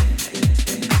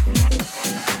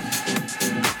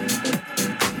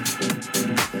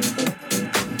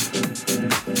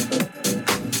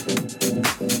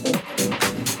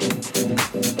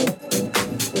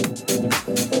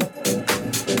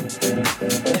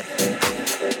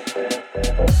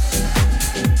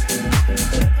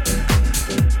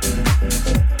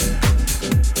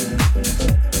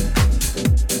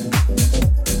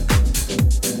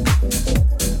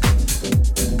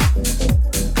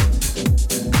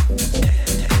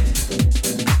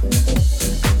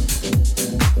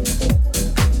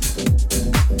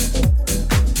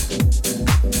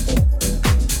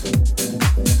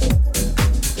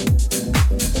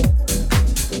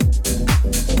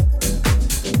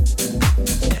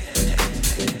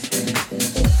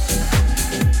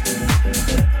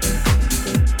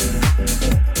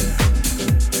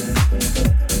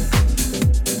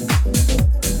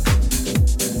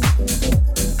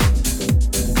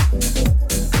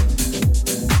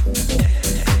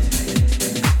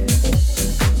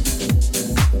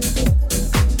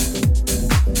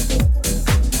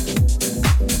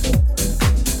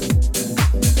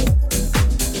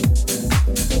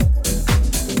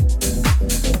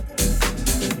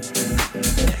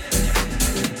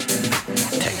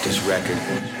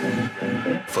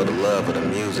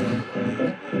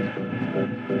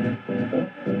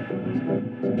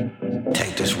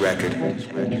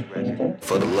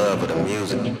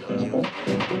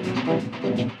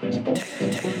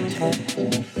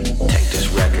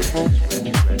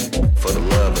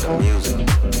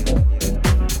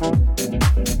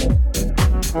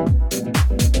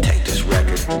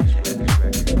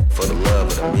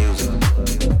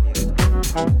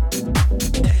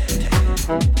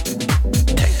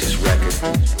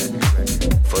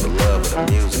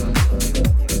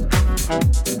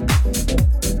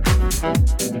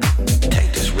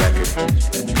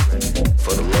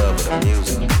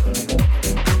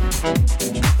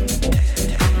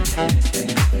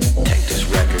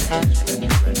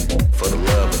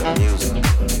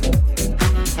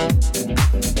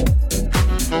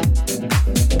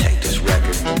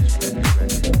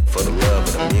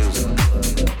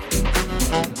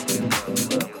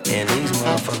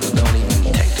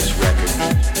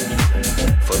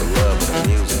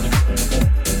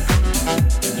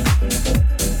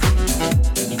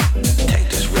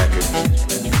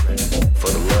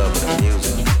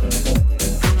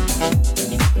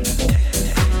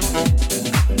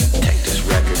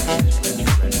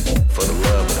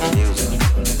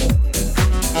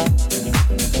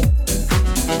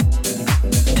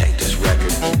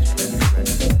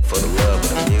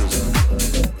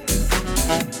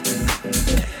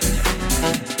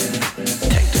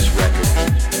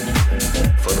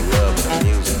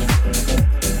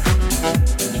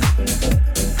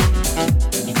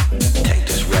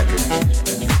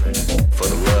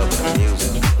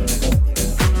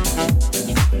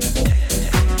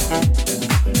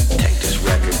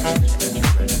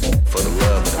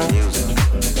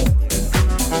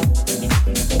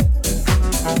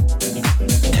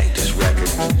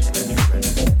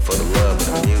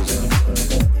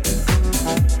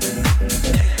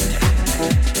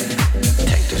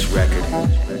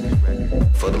 record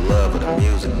for the love of the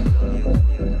music.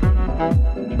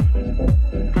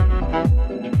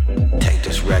 Take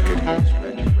this record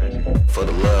for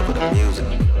the love of the music.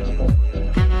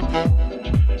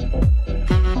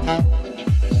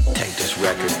 Take this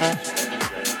record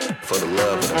for the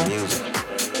love of the music.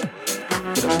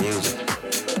 For the music.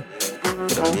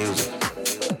 For the music.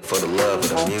 For the love of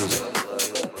the music.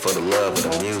 For the love of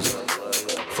the music.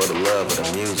 For the love of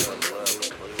the music.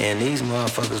 And these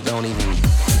motherfuckers don't even.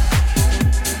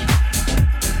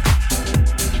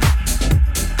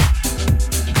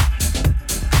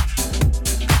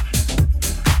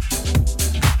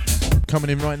 Coming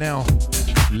in right now,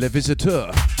 Le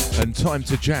Visiteur and Time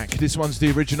to Jack. This one's the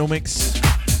original mix.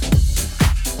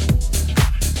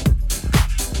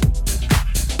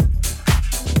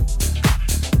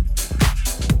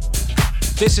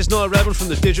 This is Noah Rebel from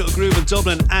the Digital Groove in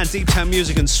Dublin and Deep Town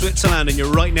Music in Switzerland, and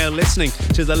you're right now listening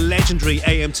to the legendary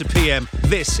AM to PM.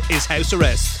 This is House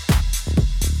Arrest.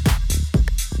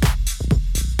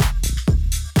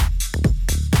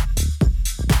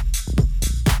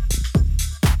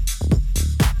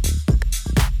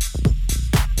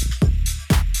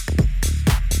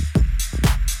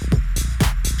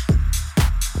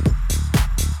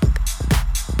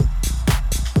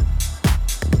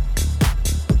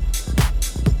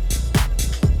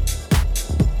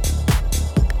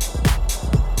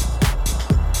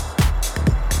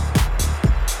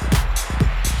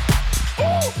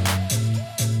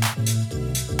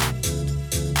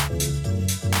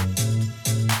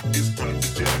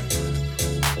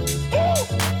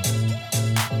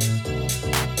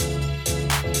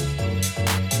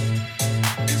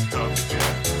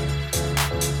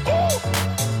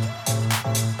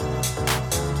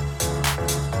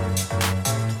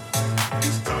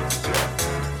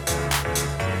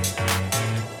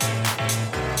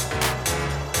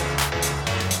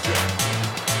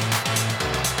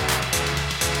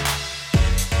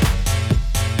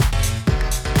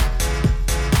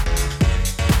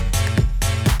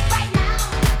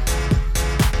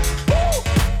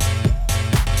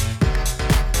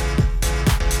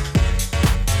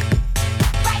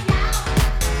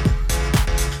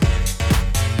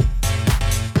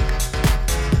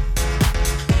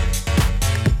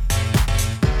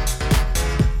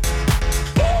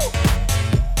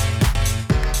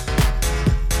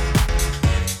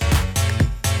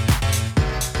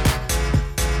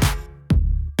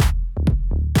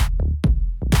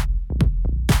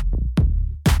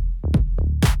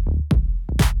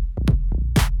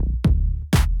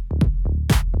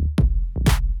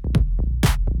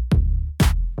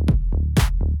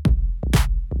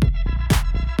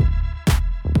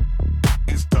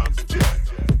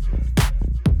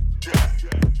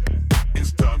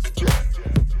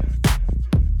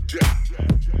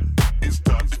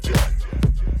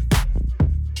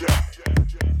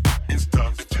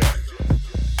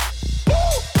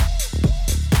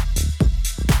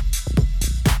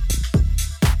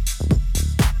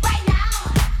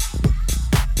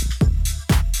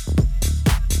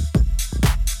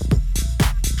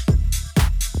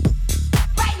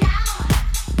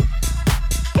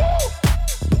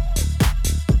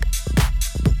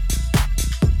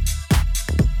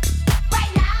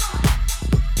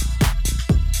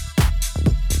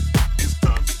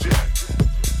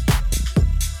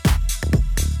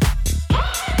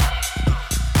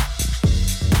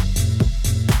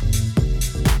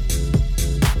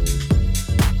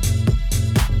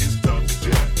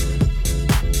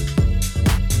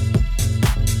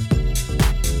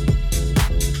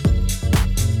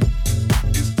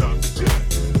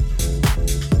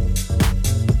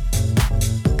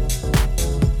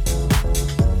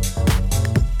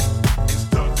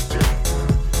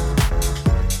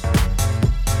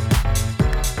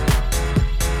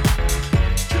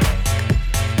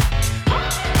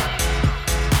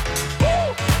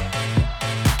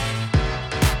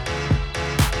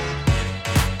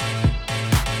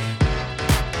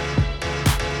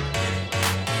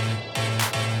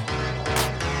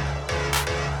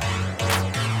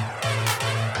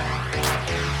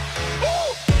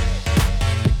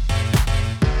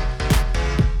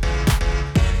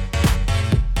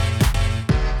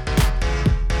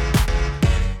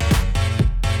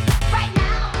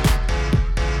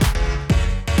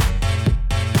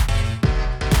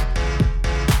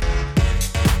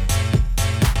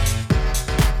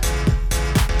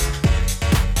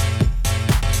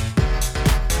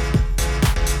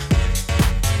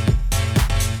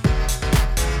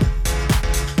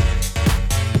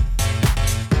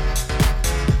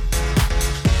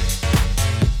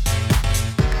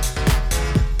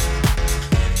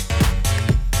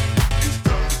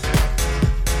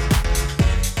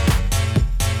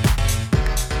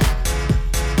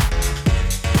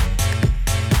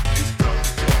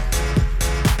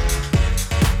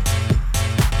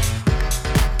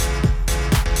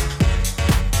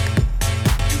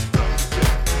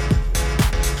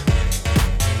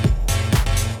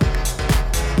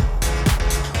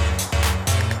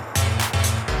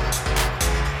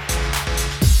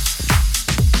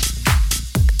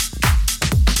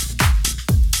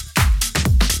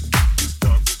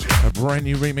 brand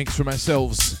new remix from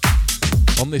ourselves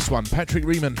on this one. Patrick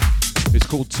Riemann. It's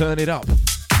called Turn It Up.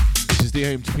 This is the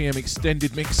AM to PM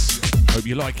extended mix. Hope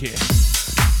you like it.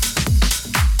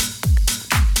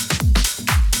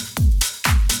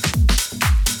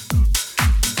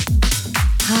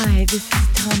 Hi, this is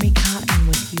Tommy Cotton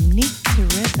with Unique to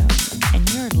Rhythm, and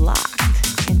you're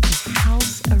locked into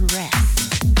House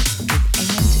Arrest with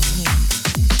AM to PM.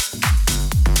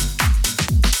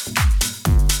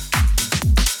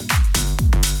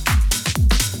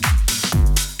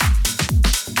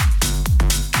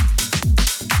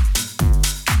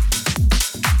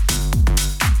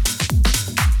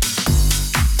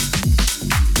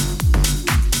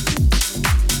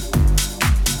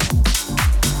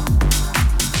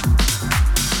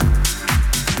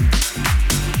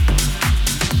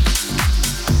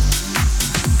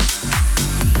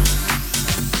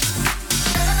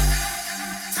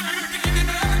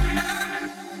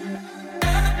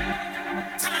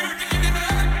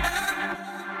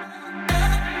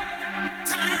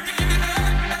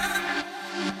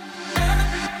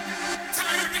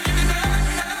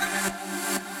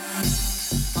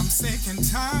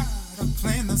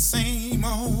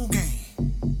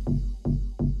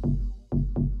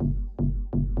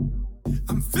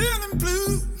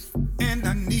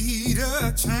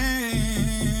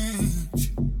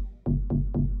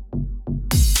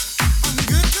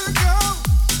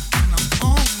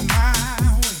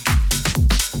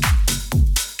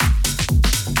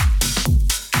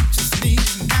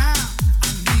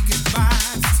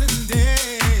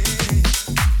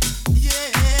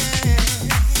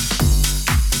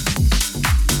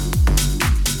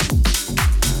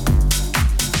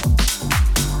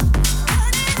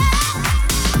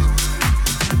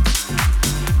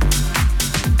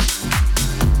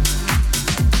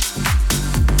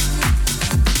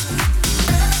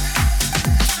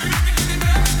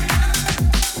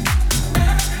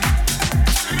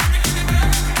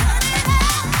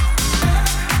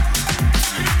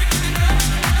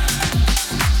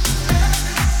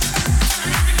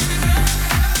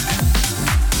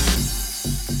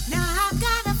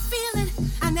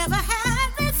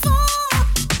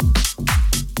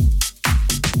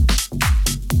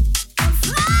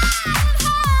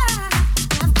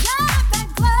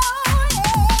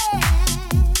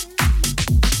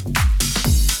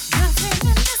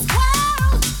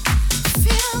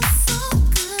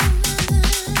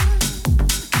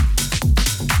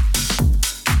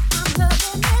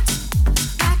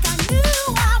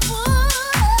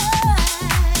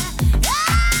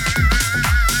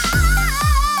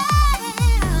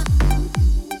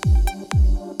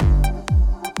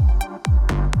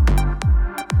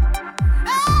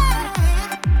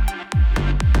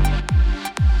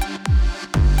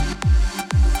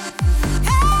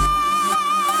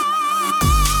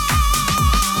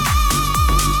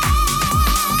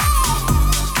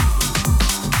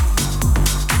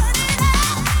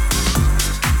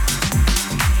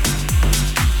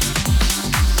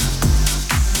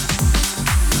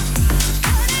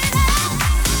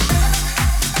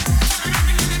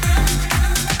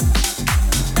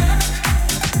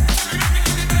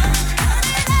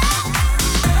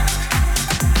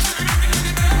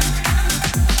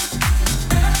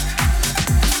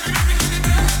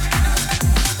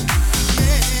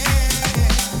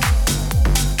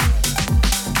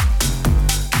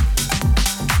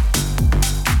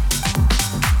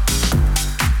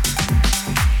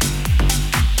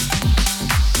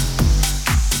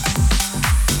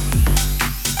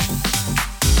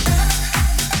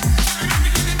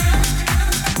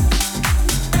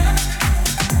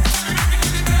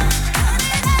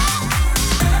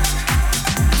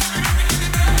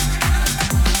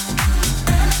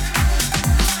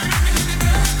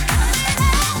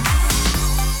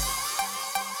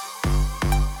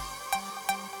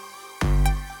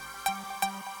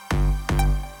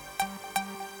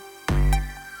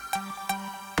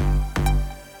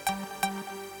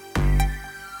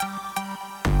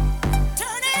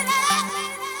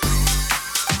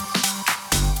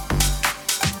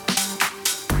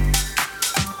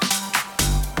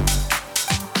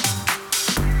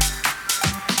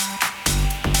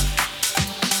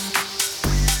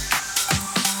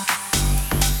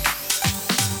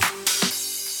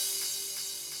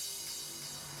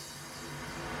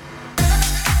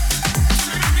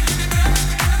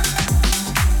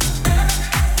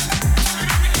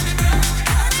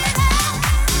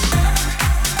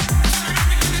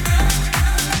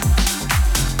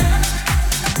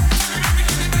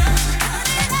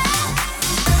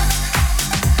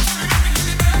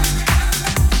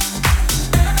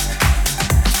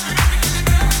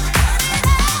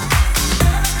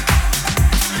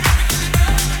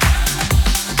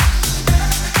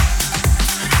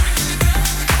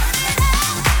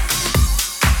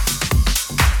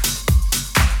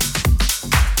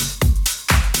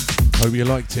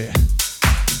 liked it.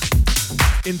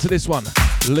 Into this one,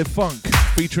 Le Funk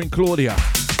featuring Claudia.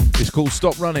 It's called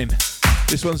Stop Running.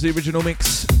 This one's the original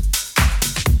mix.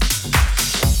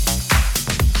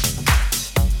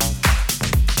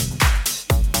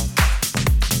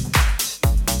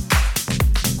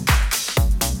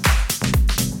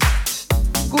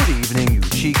 Good evening, you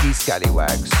cheeky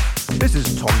scallywags. This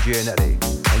is Tom Gianelli,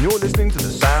 and you're listening to the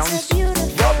sounds,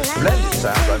 rather splendid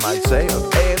sounds I might say,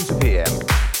 of AM to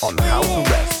PM on House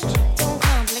Arrest.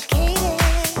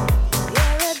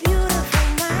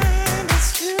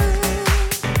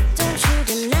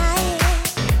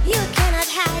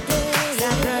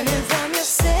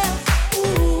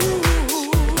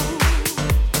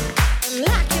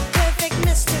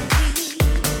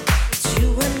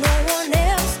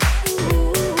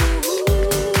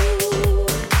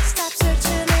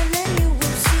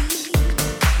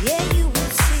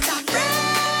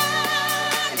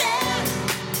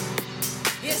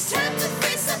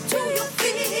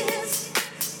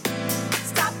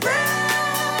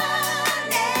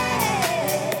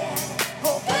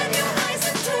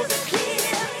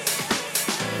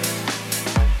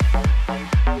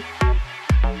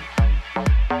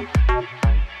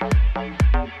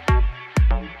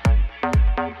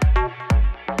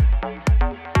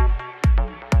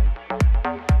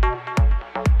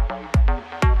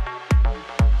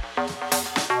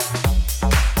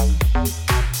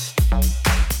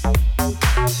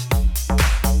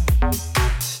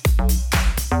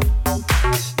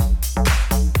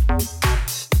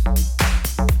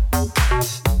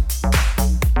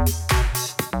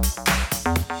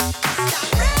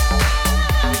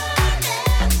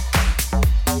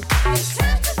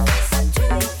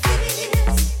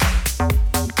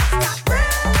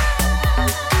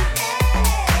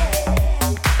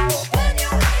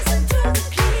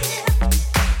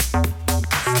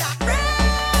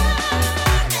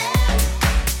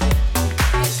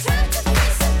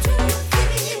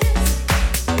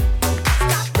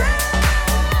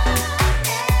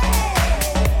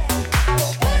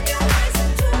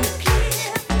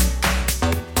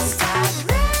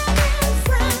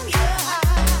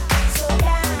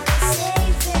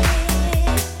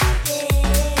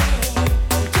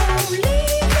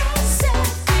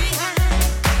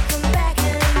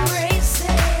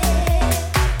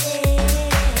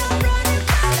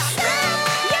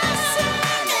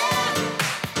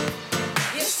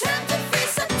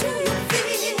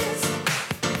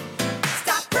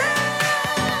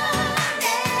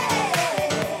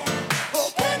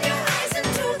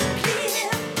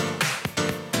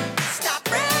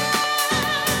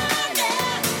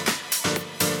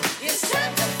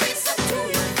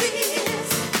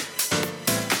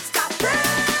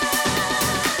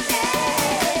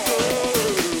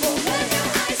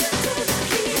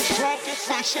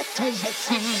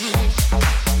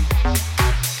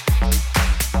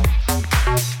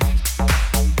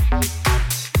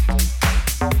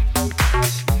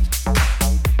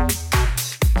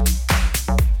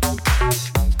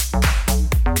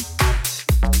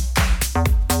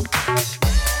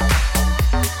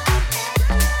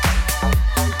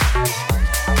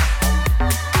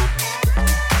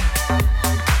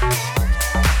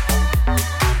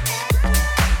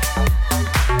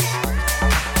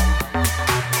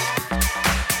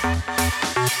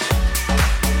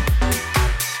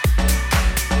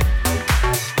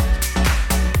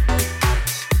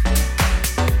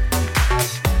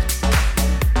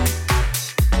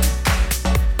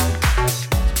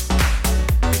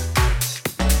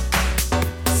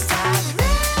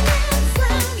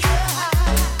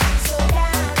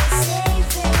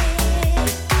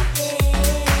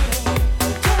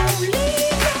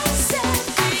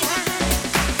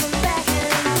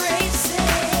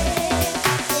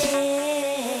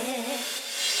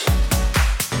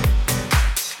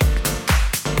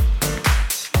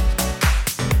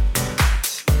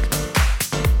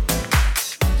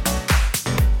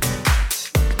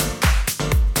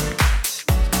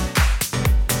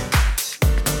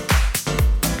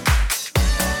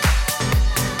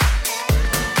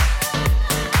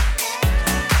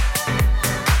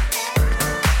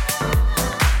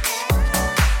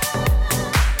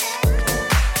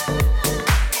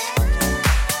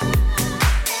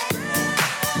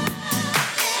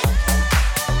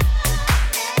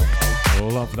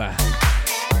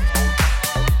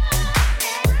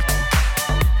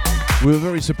 We were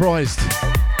very surprised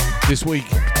this week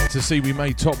to see we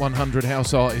made Top 100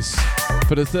 House Artists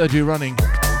for the third year running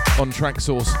on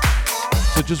Traxsource.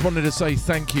 So just wanted to say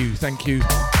thank you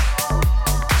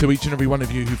to each and every one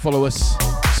of you who follow us,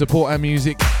 support our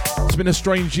music. It's been a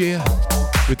strange year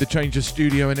with the change of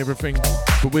studio and everything,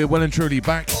 But we're well and truly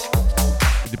back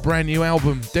with a brand new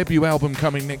album, debut album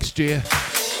coming next year.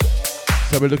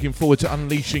 So we're looking forward to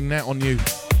unleashing that on you.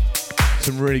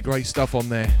 Some really great stuff on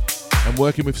there. And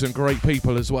working with some great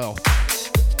people as well.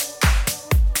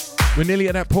 We're nearly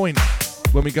at that point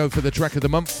when we go for the track of the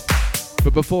month.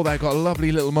 But before that, I got a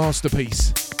lovely little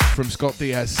masterpiece from Scott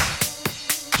Diaz.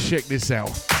 Check this out.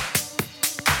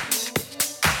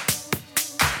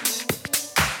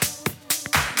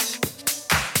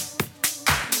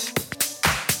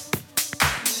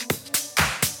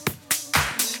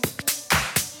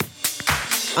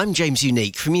 I'm James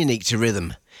Unique from Unique to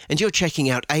Rhythm, and you're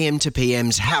checking out AM to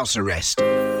PM's House Arrest.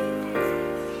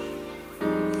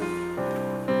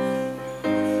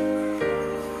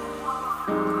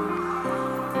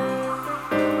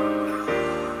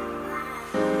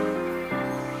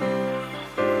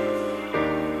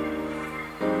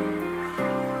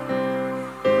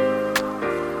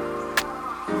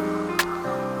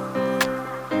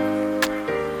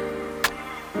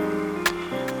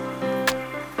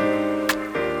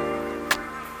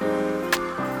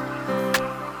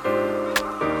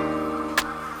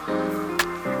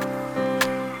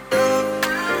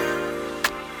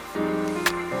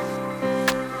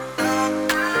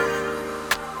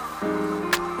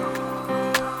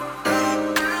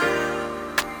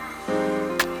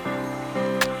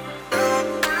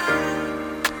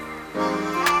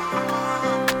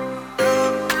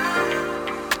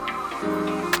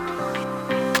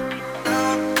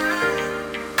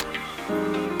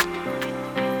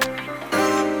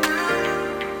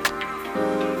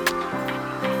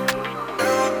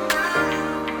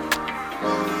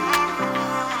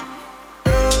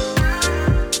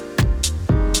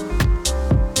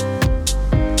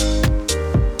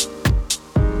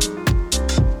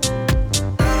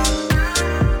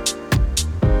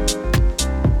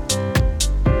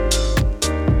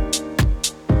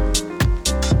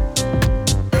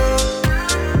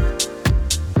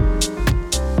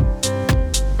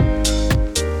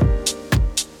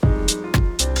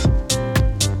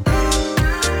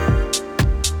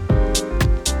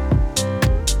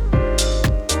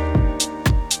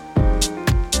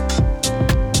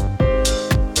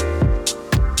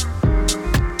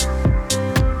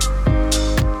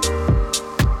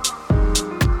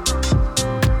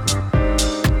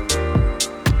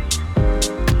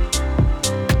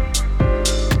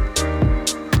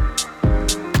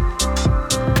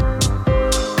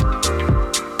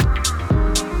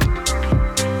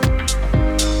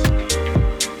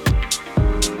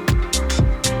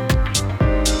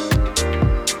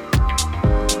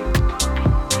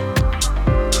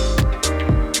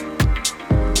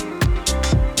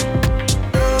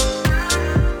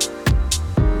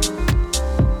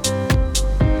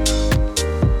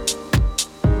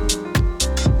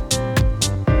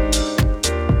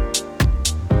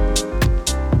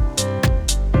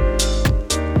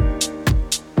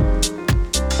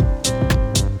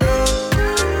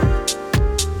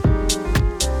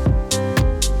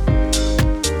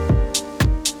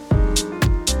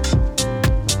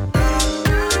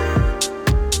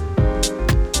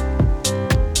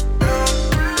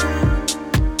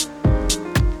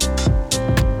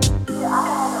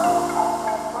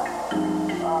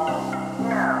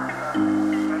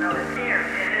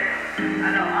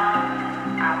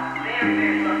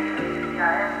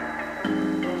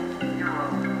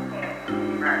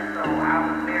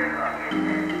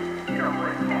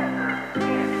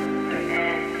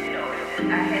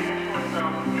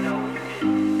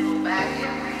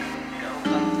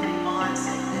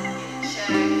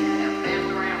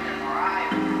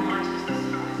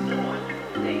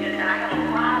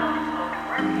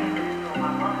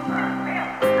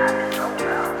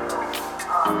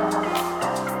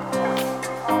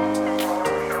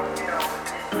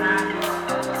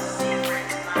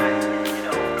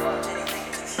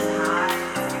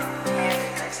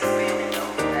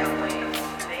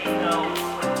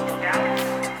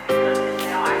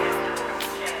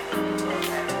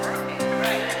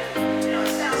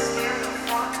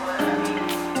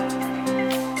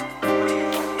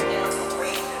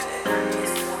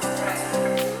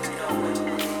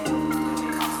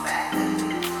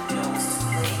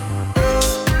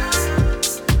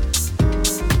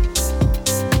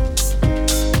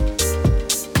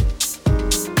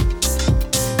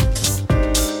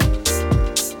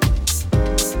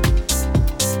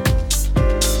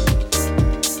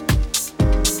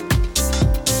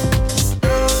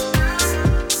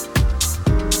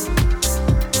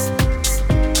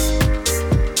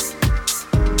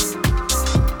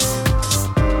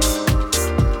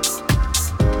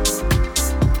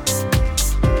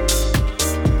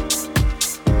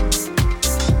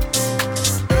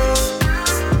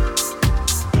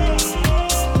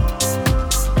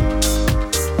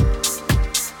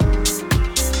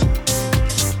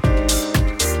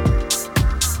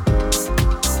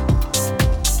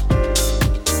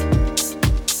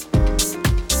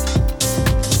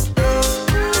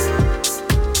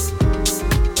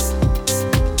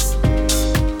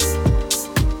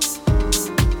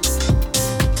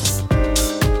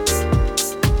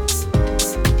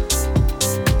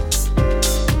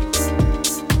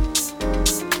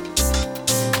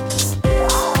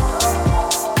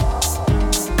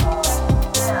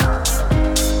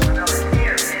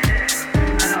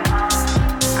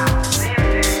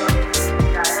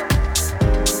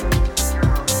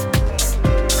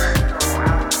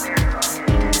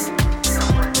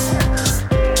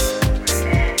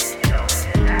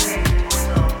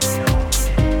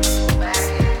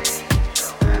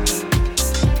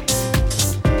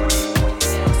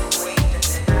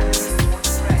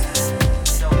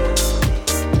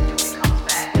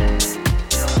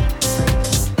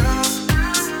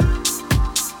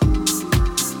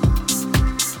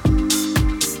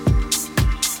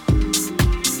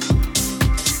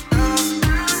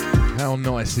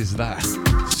 class is that?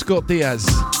 Scott Diaz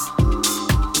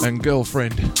and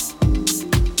Girlfriend.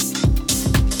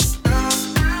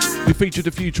 We featured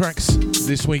a few tracks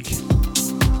this week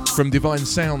from Divine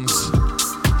Sounds'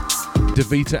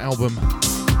 Devita album.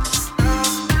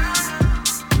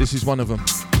 This is one of them.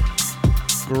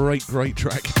 Great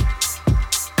track.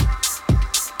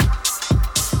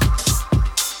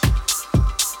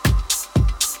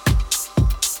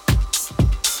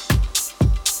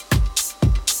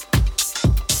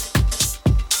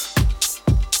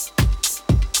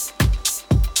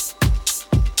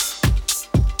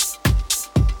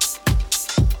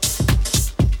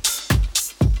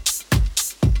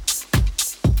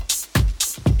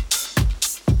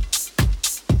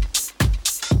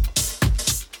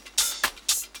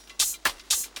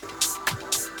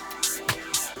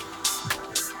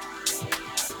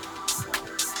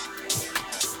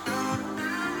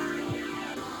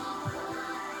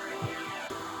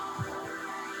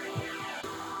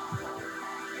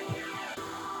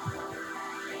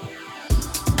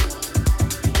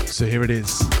 So here it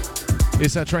is.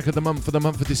 It's our track of the month for the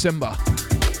month of December.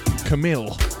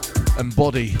 Camille and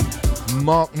Body.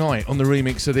 Mark Knight on the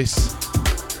remix of this.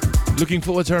 Looking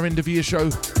forward to our end of year show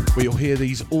where you'll hear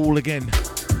these all again.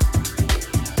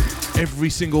 Every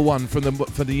single one for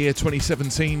the year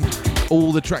 2017.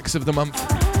 All the tracks of the month.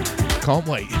 Can't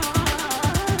wait.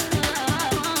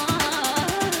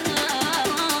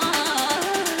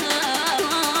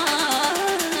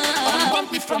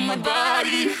 Want me from my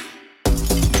body.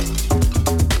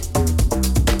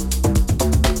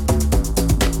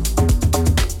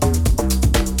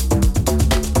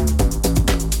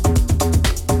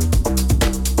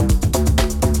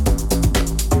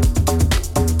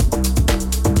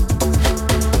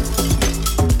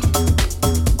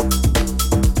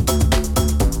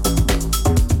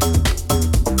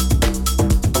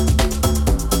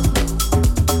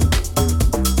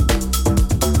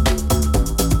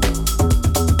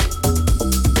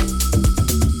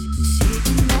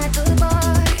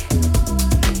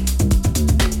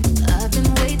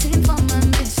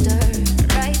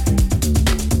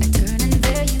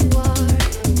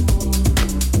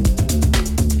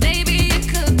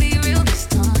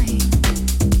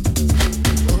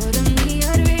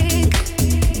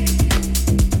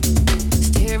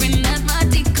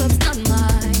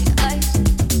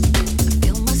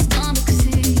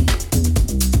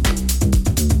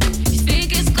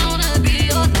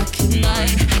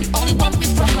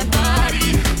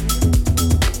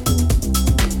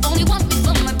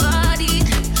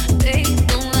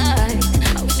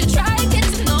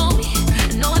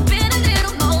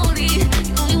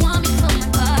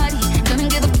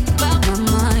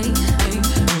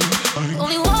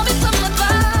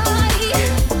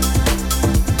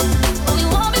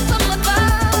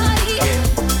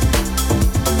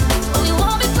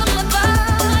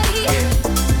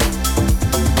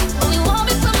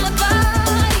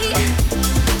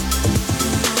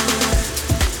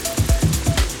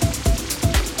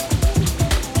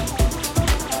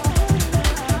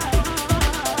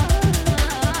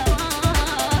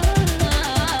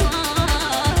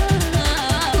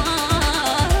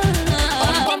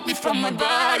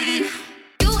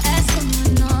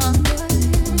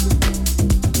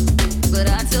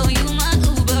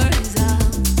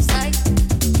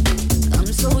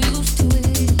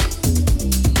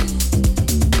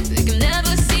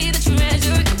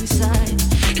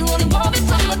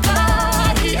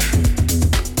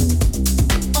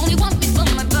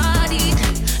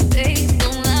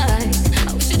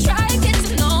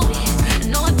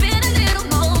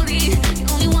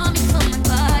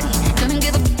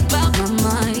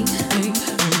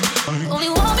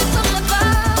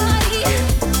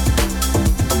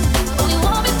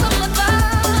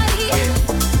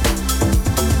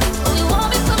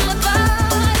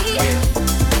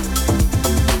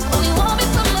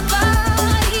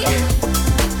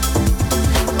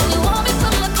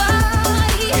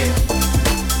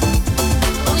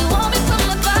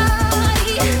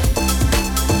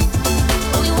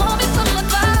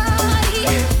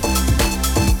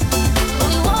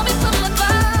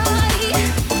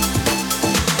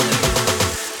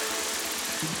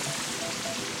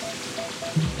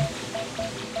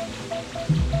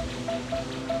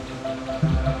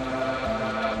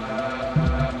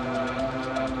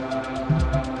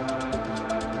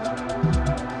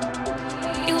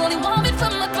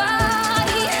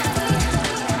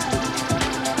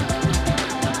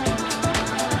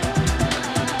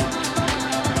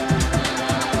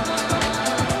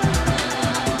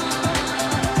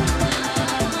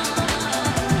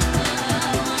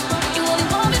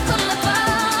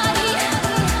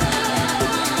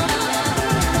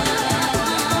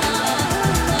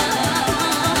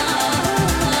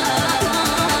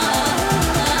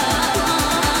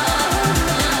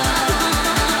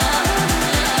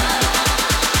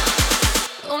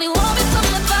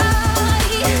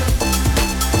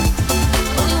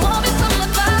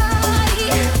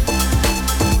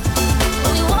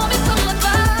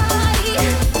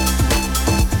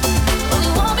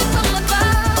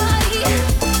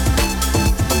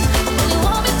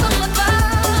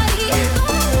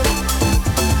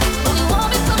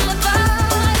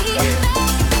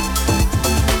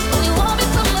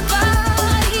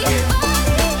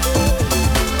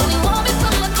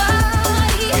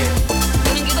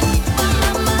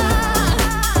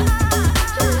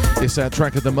 Yes, our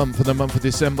track of the month for the month of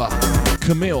December.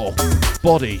 Camille,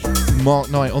 Body, Mark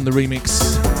Knight on the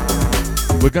remix.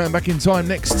 We're going back in time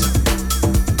next.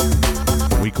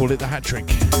 We call it the hat trick.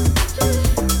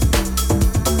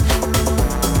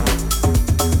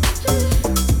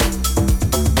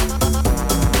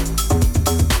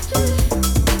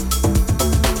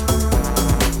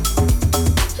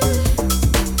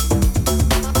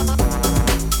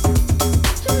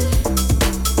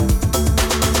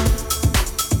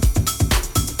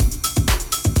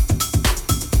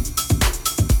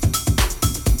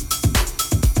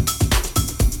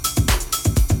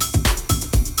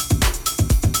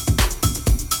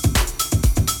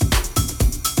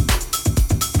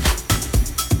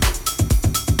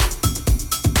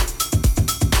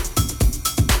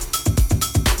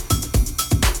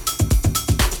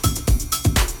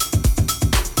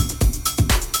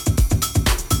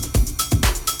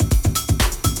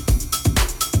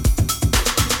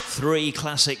 Three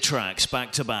classic tracks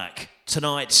back to back.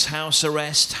 Tonight's House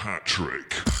Arrest Hat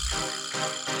Trick.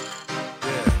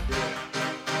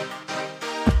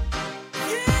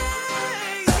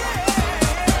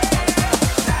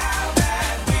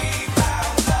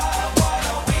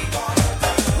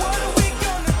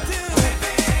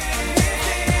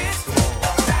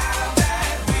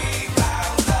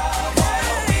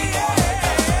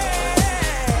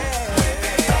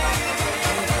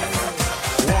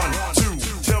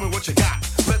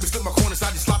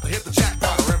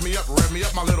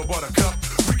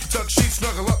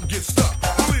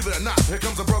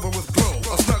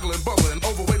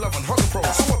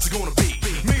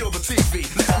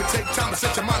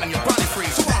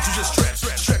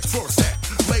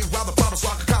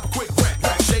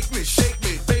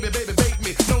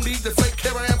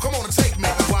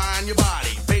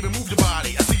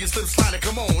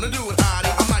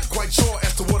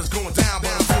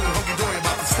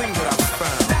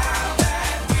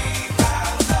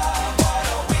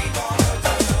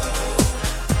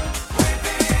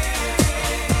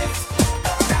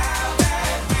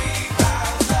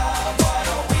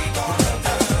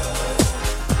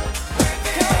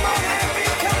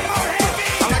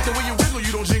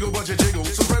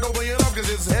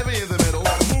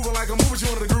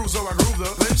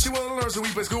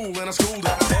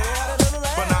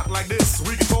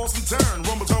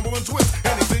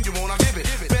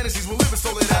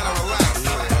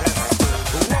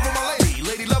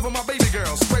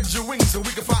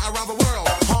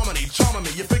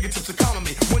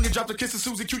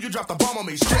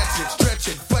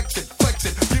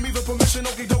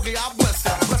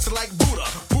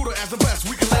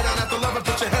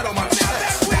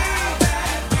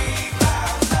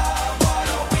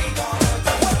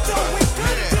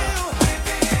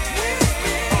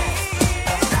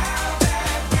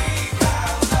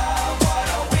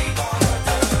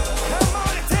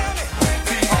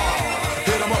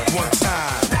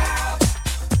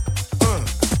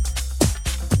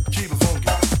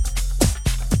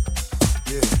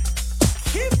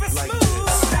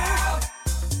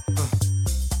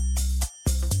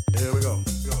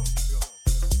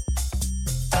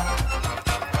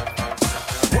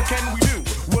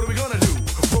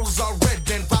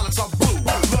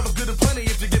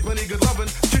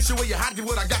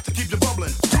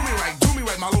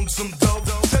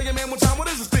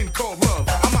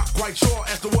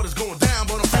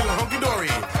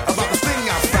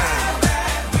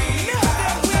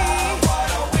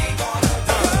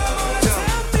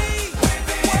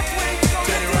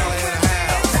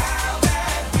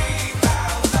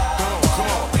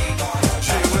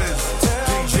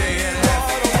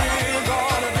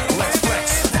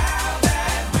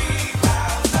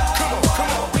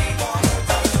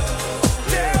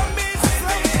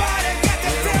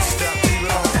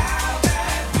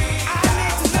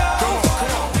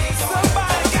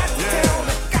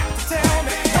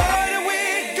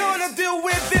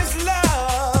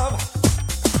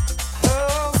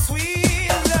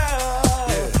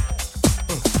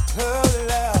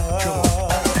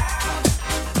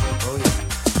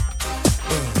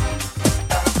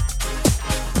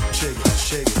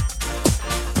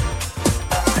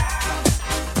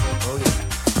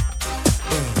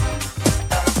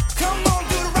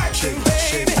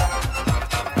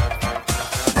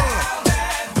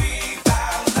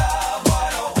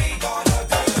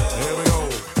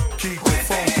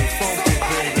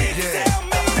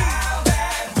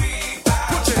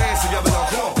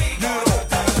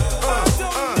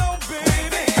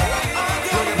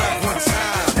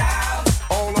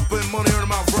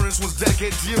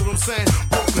 You know what I'm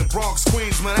saying? Brooklyn, Bronx,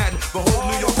 Queens, Manhattan, the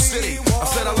whole New York City. I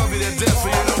said I love you to death,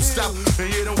 and you don't stop,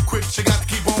 and you don't quit. You got to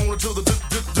keep on until the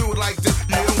do it like this.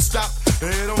 You don't stop,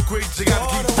 and you don't quit. You got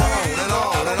to keep on and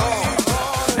on and on.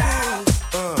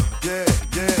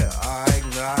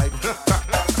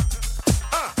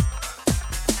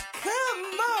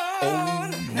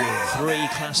 Three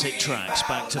classic tracks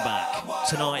back to back.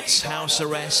 Tonight's House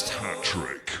Arrest Hat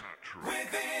Trick.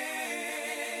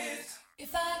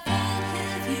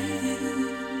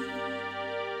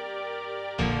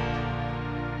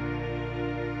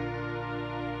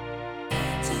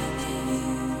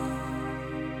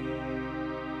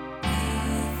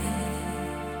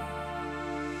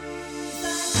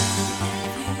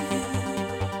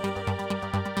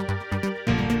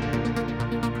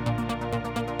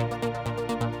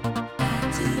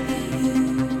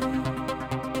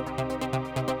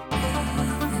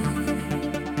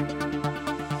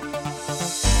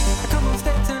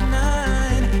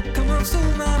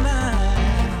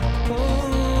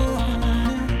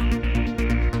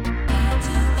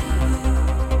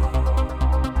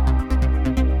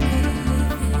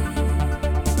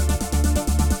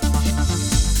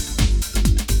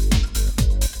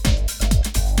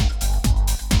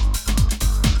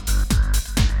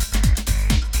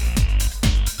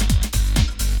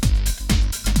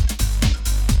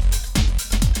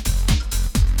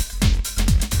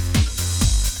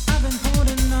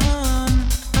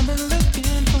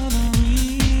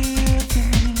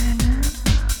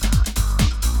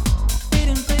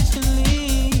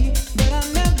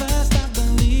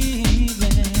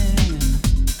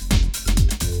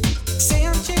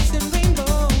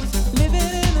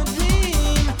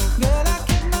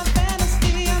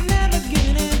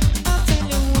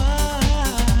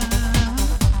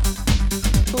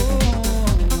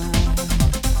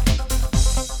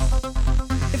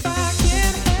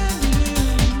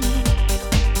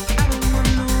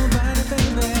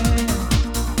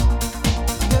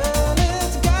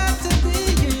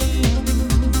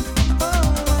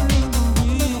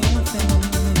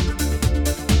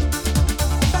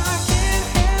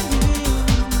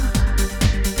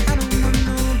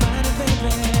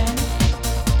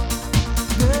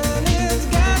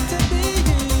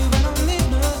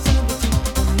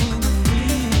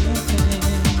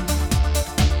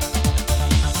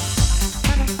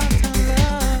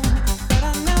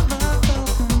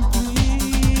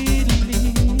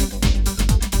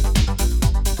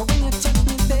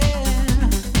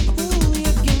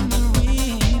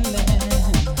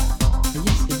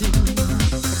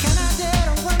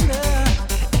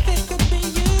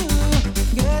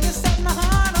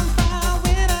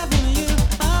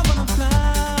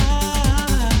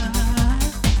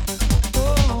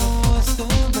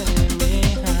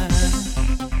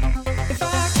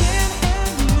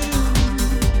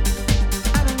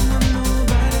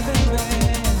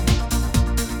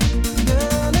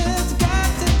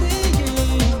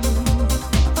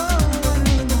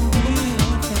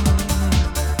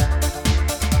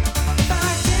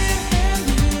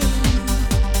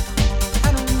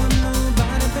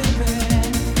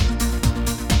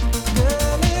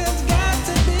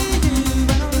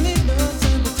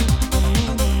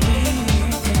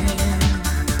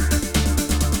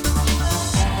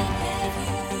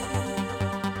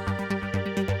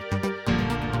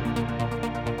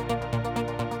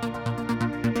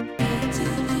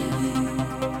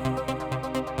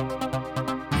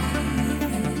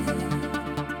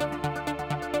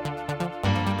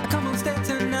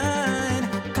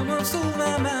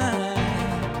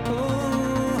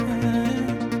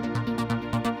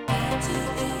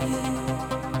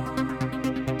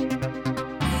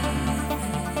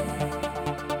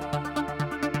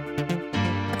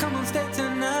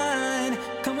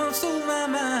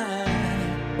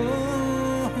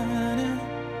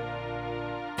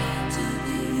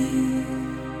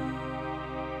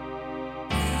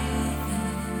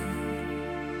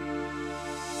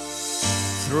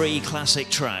 Three classic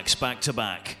tracks back to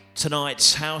back.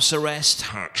 Tonight's House Arrest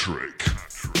Hat Trick.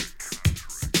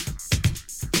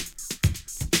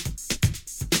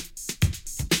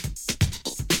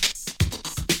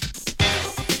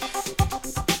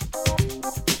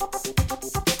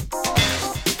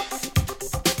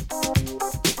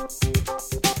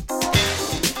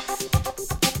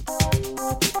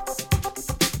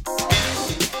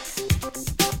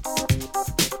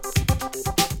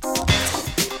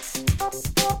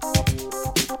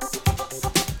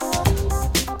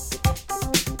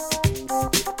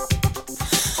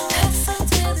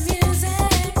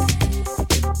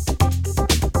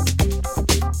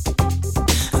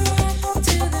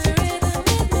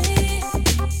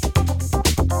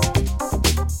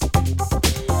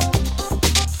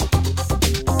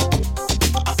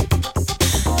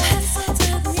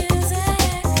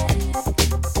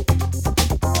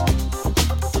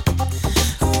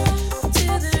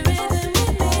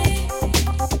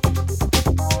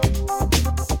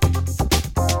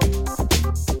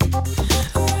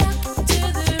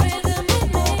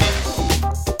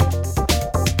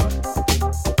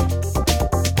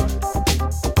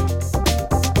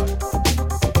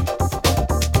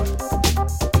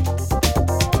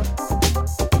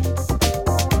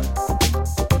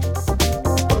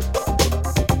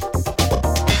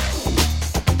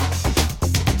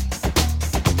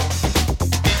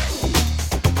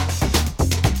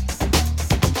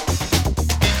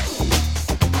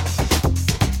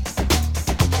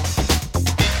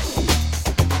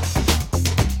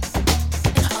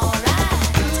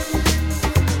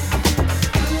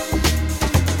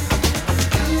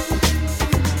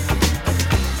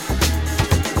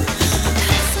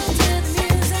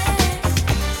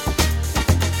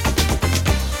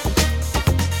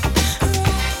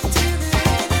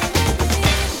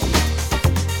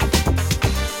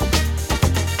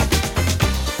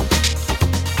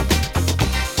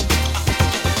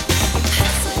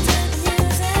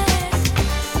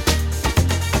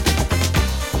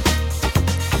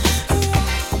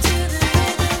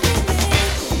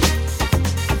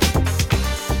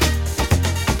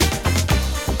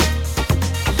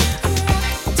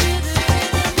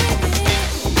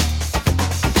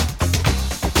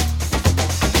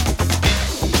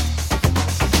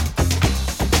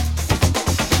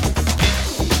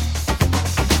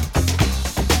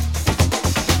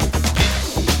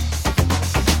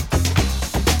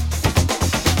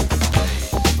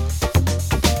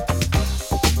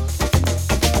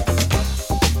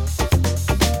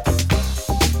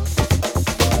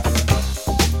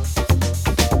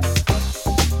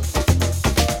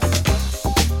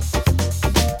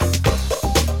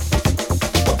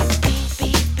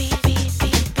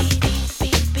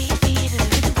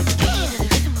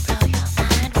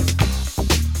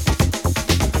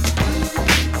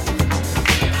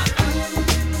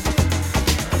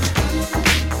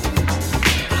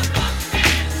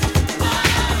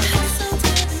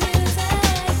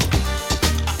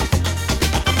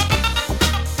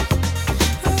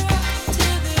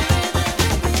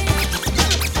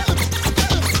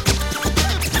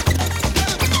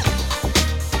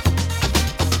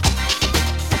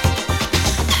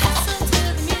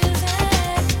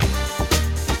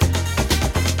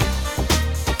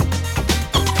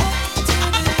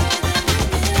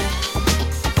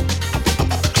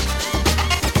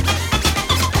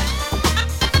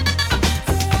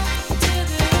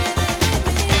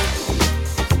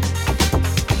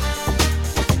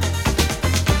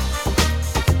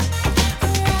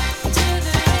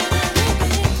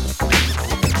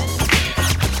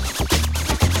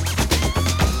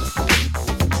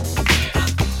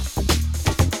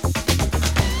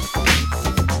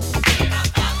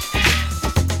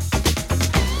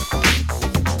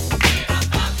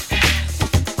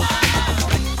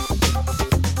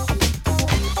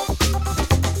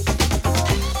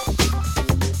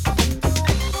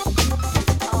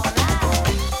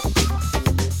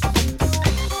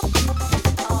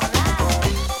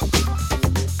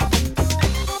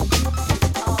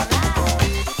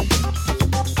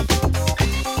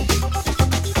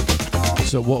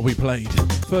 what we played.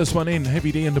 First one in, Heavy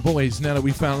D and the Boys, Now That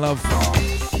We Found Love.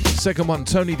 Second one,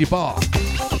 Tony DeBar,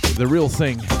 The Real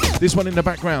Thing. This one in the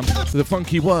background, The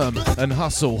Funky Worm and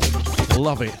Hustle.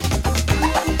 Love it.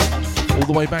 All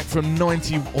the way back from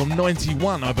 90 or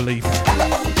 91, I believe.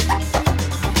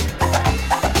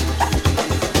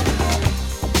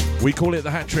 We call it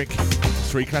the Hat Trick.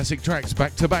 3 classic tracks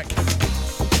back to back.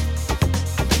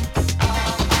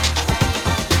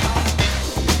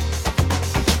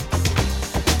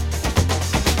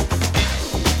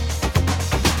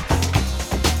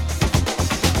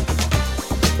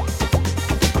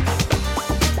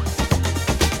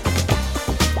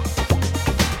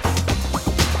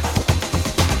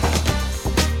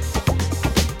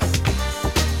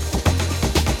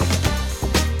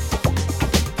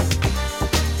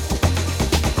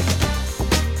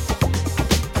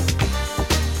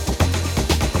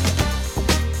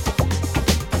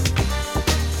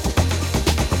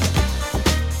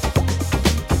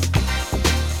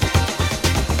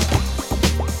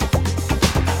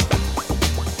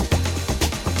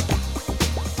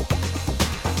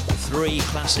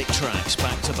 Classic tracks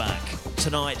back to back.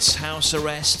 Tonight's House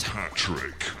Arrest Hat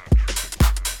Trick.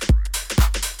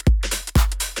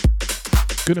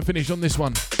 Gonna finish on this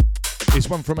one. It's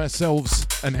one from ourselves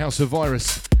and House of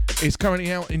Virus. It's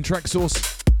currently out in Traxsource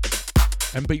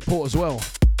and Beatport as well.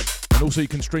 And also you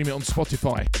can stream it on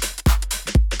Spotify.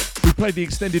 We played the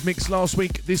extended mix last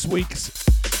week. This week's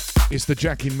it's the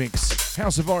Jackin mix.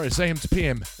 House of Virus, AM to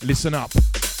PM. Listen up.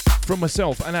 From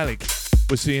myself and Alec.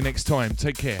 We'll see you next time.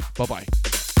 Take care. Bye-bye.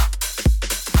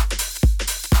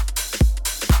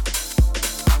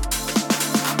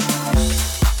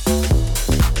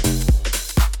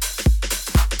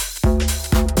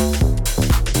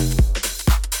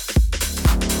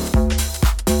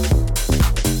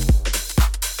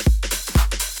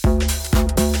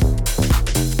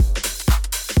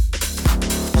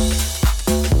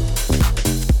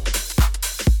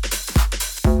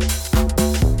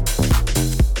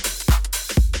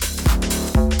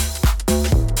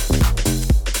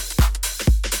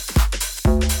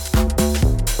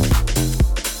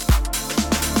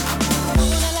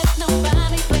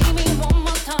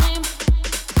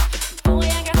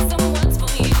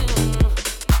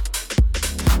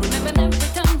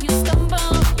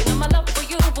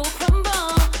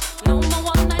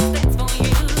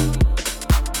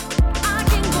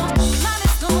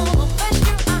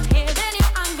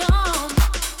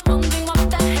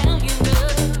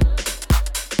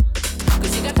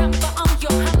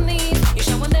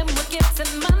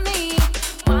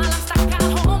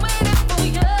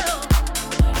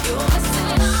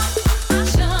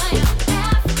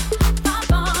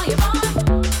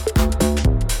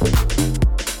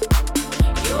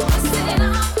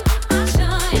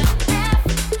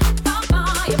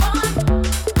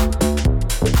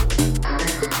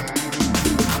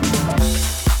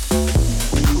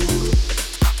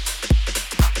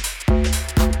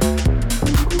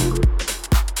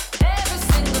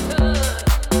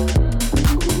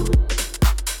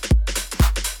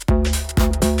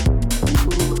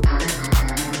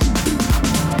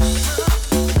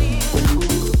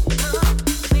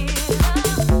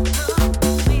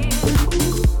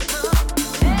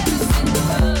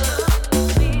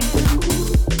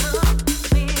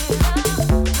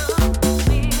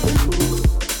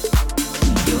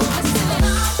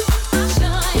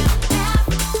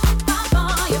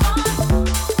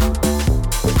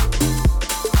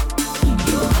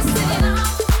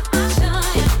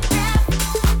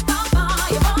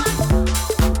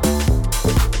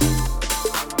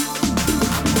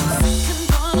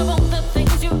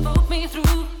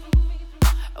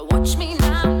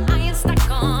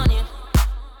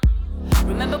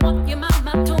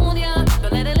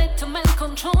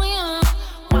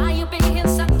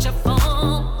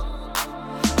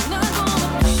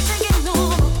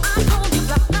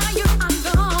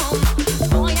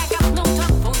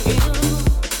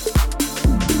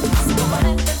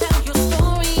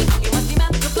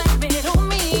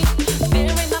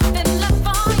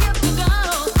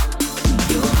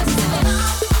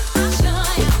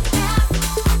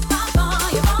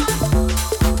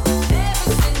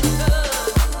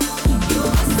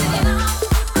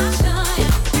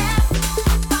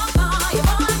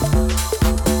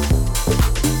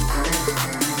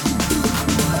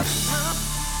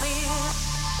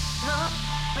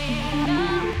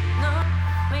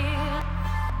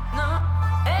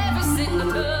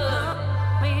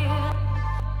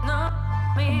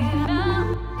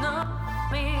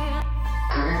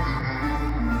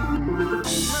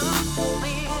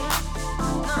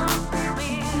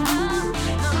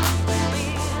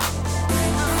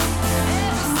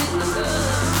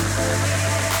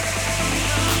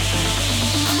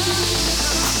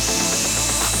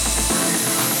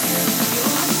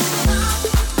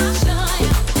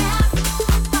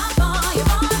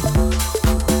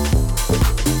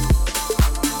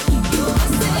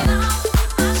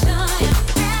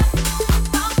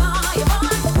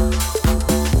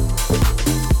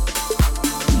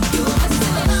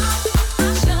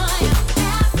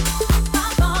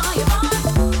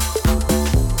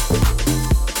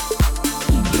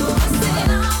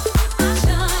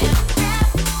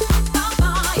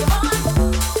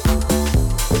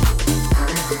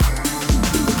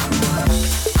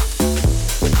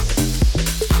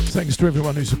 to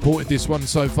everyone who supported this one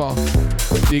so far.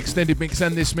 The extended mix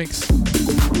and this mix.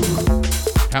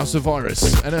 House of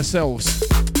Virus and ourselves.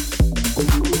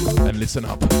 And listen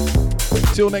up.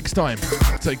 Till next time,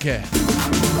 take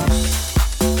care.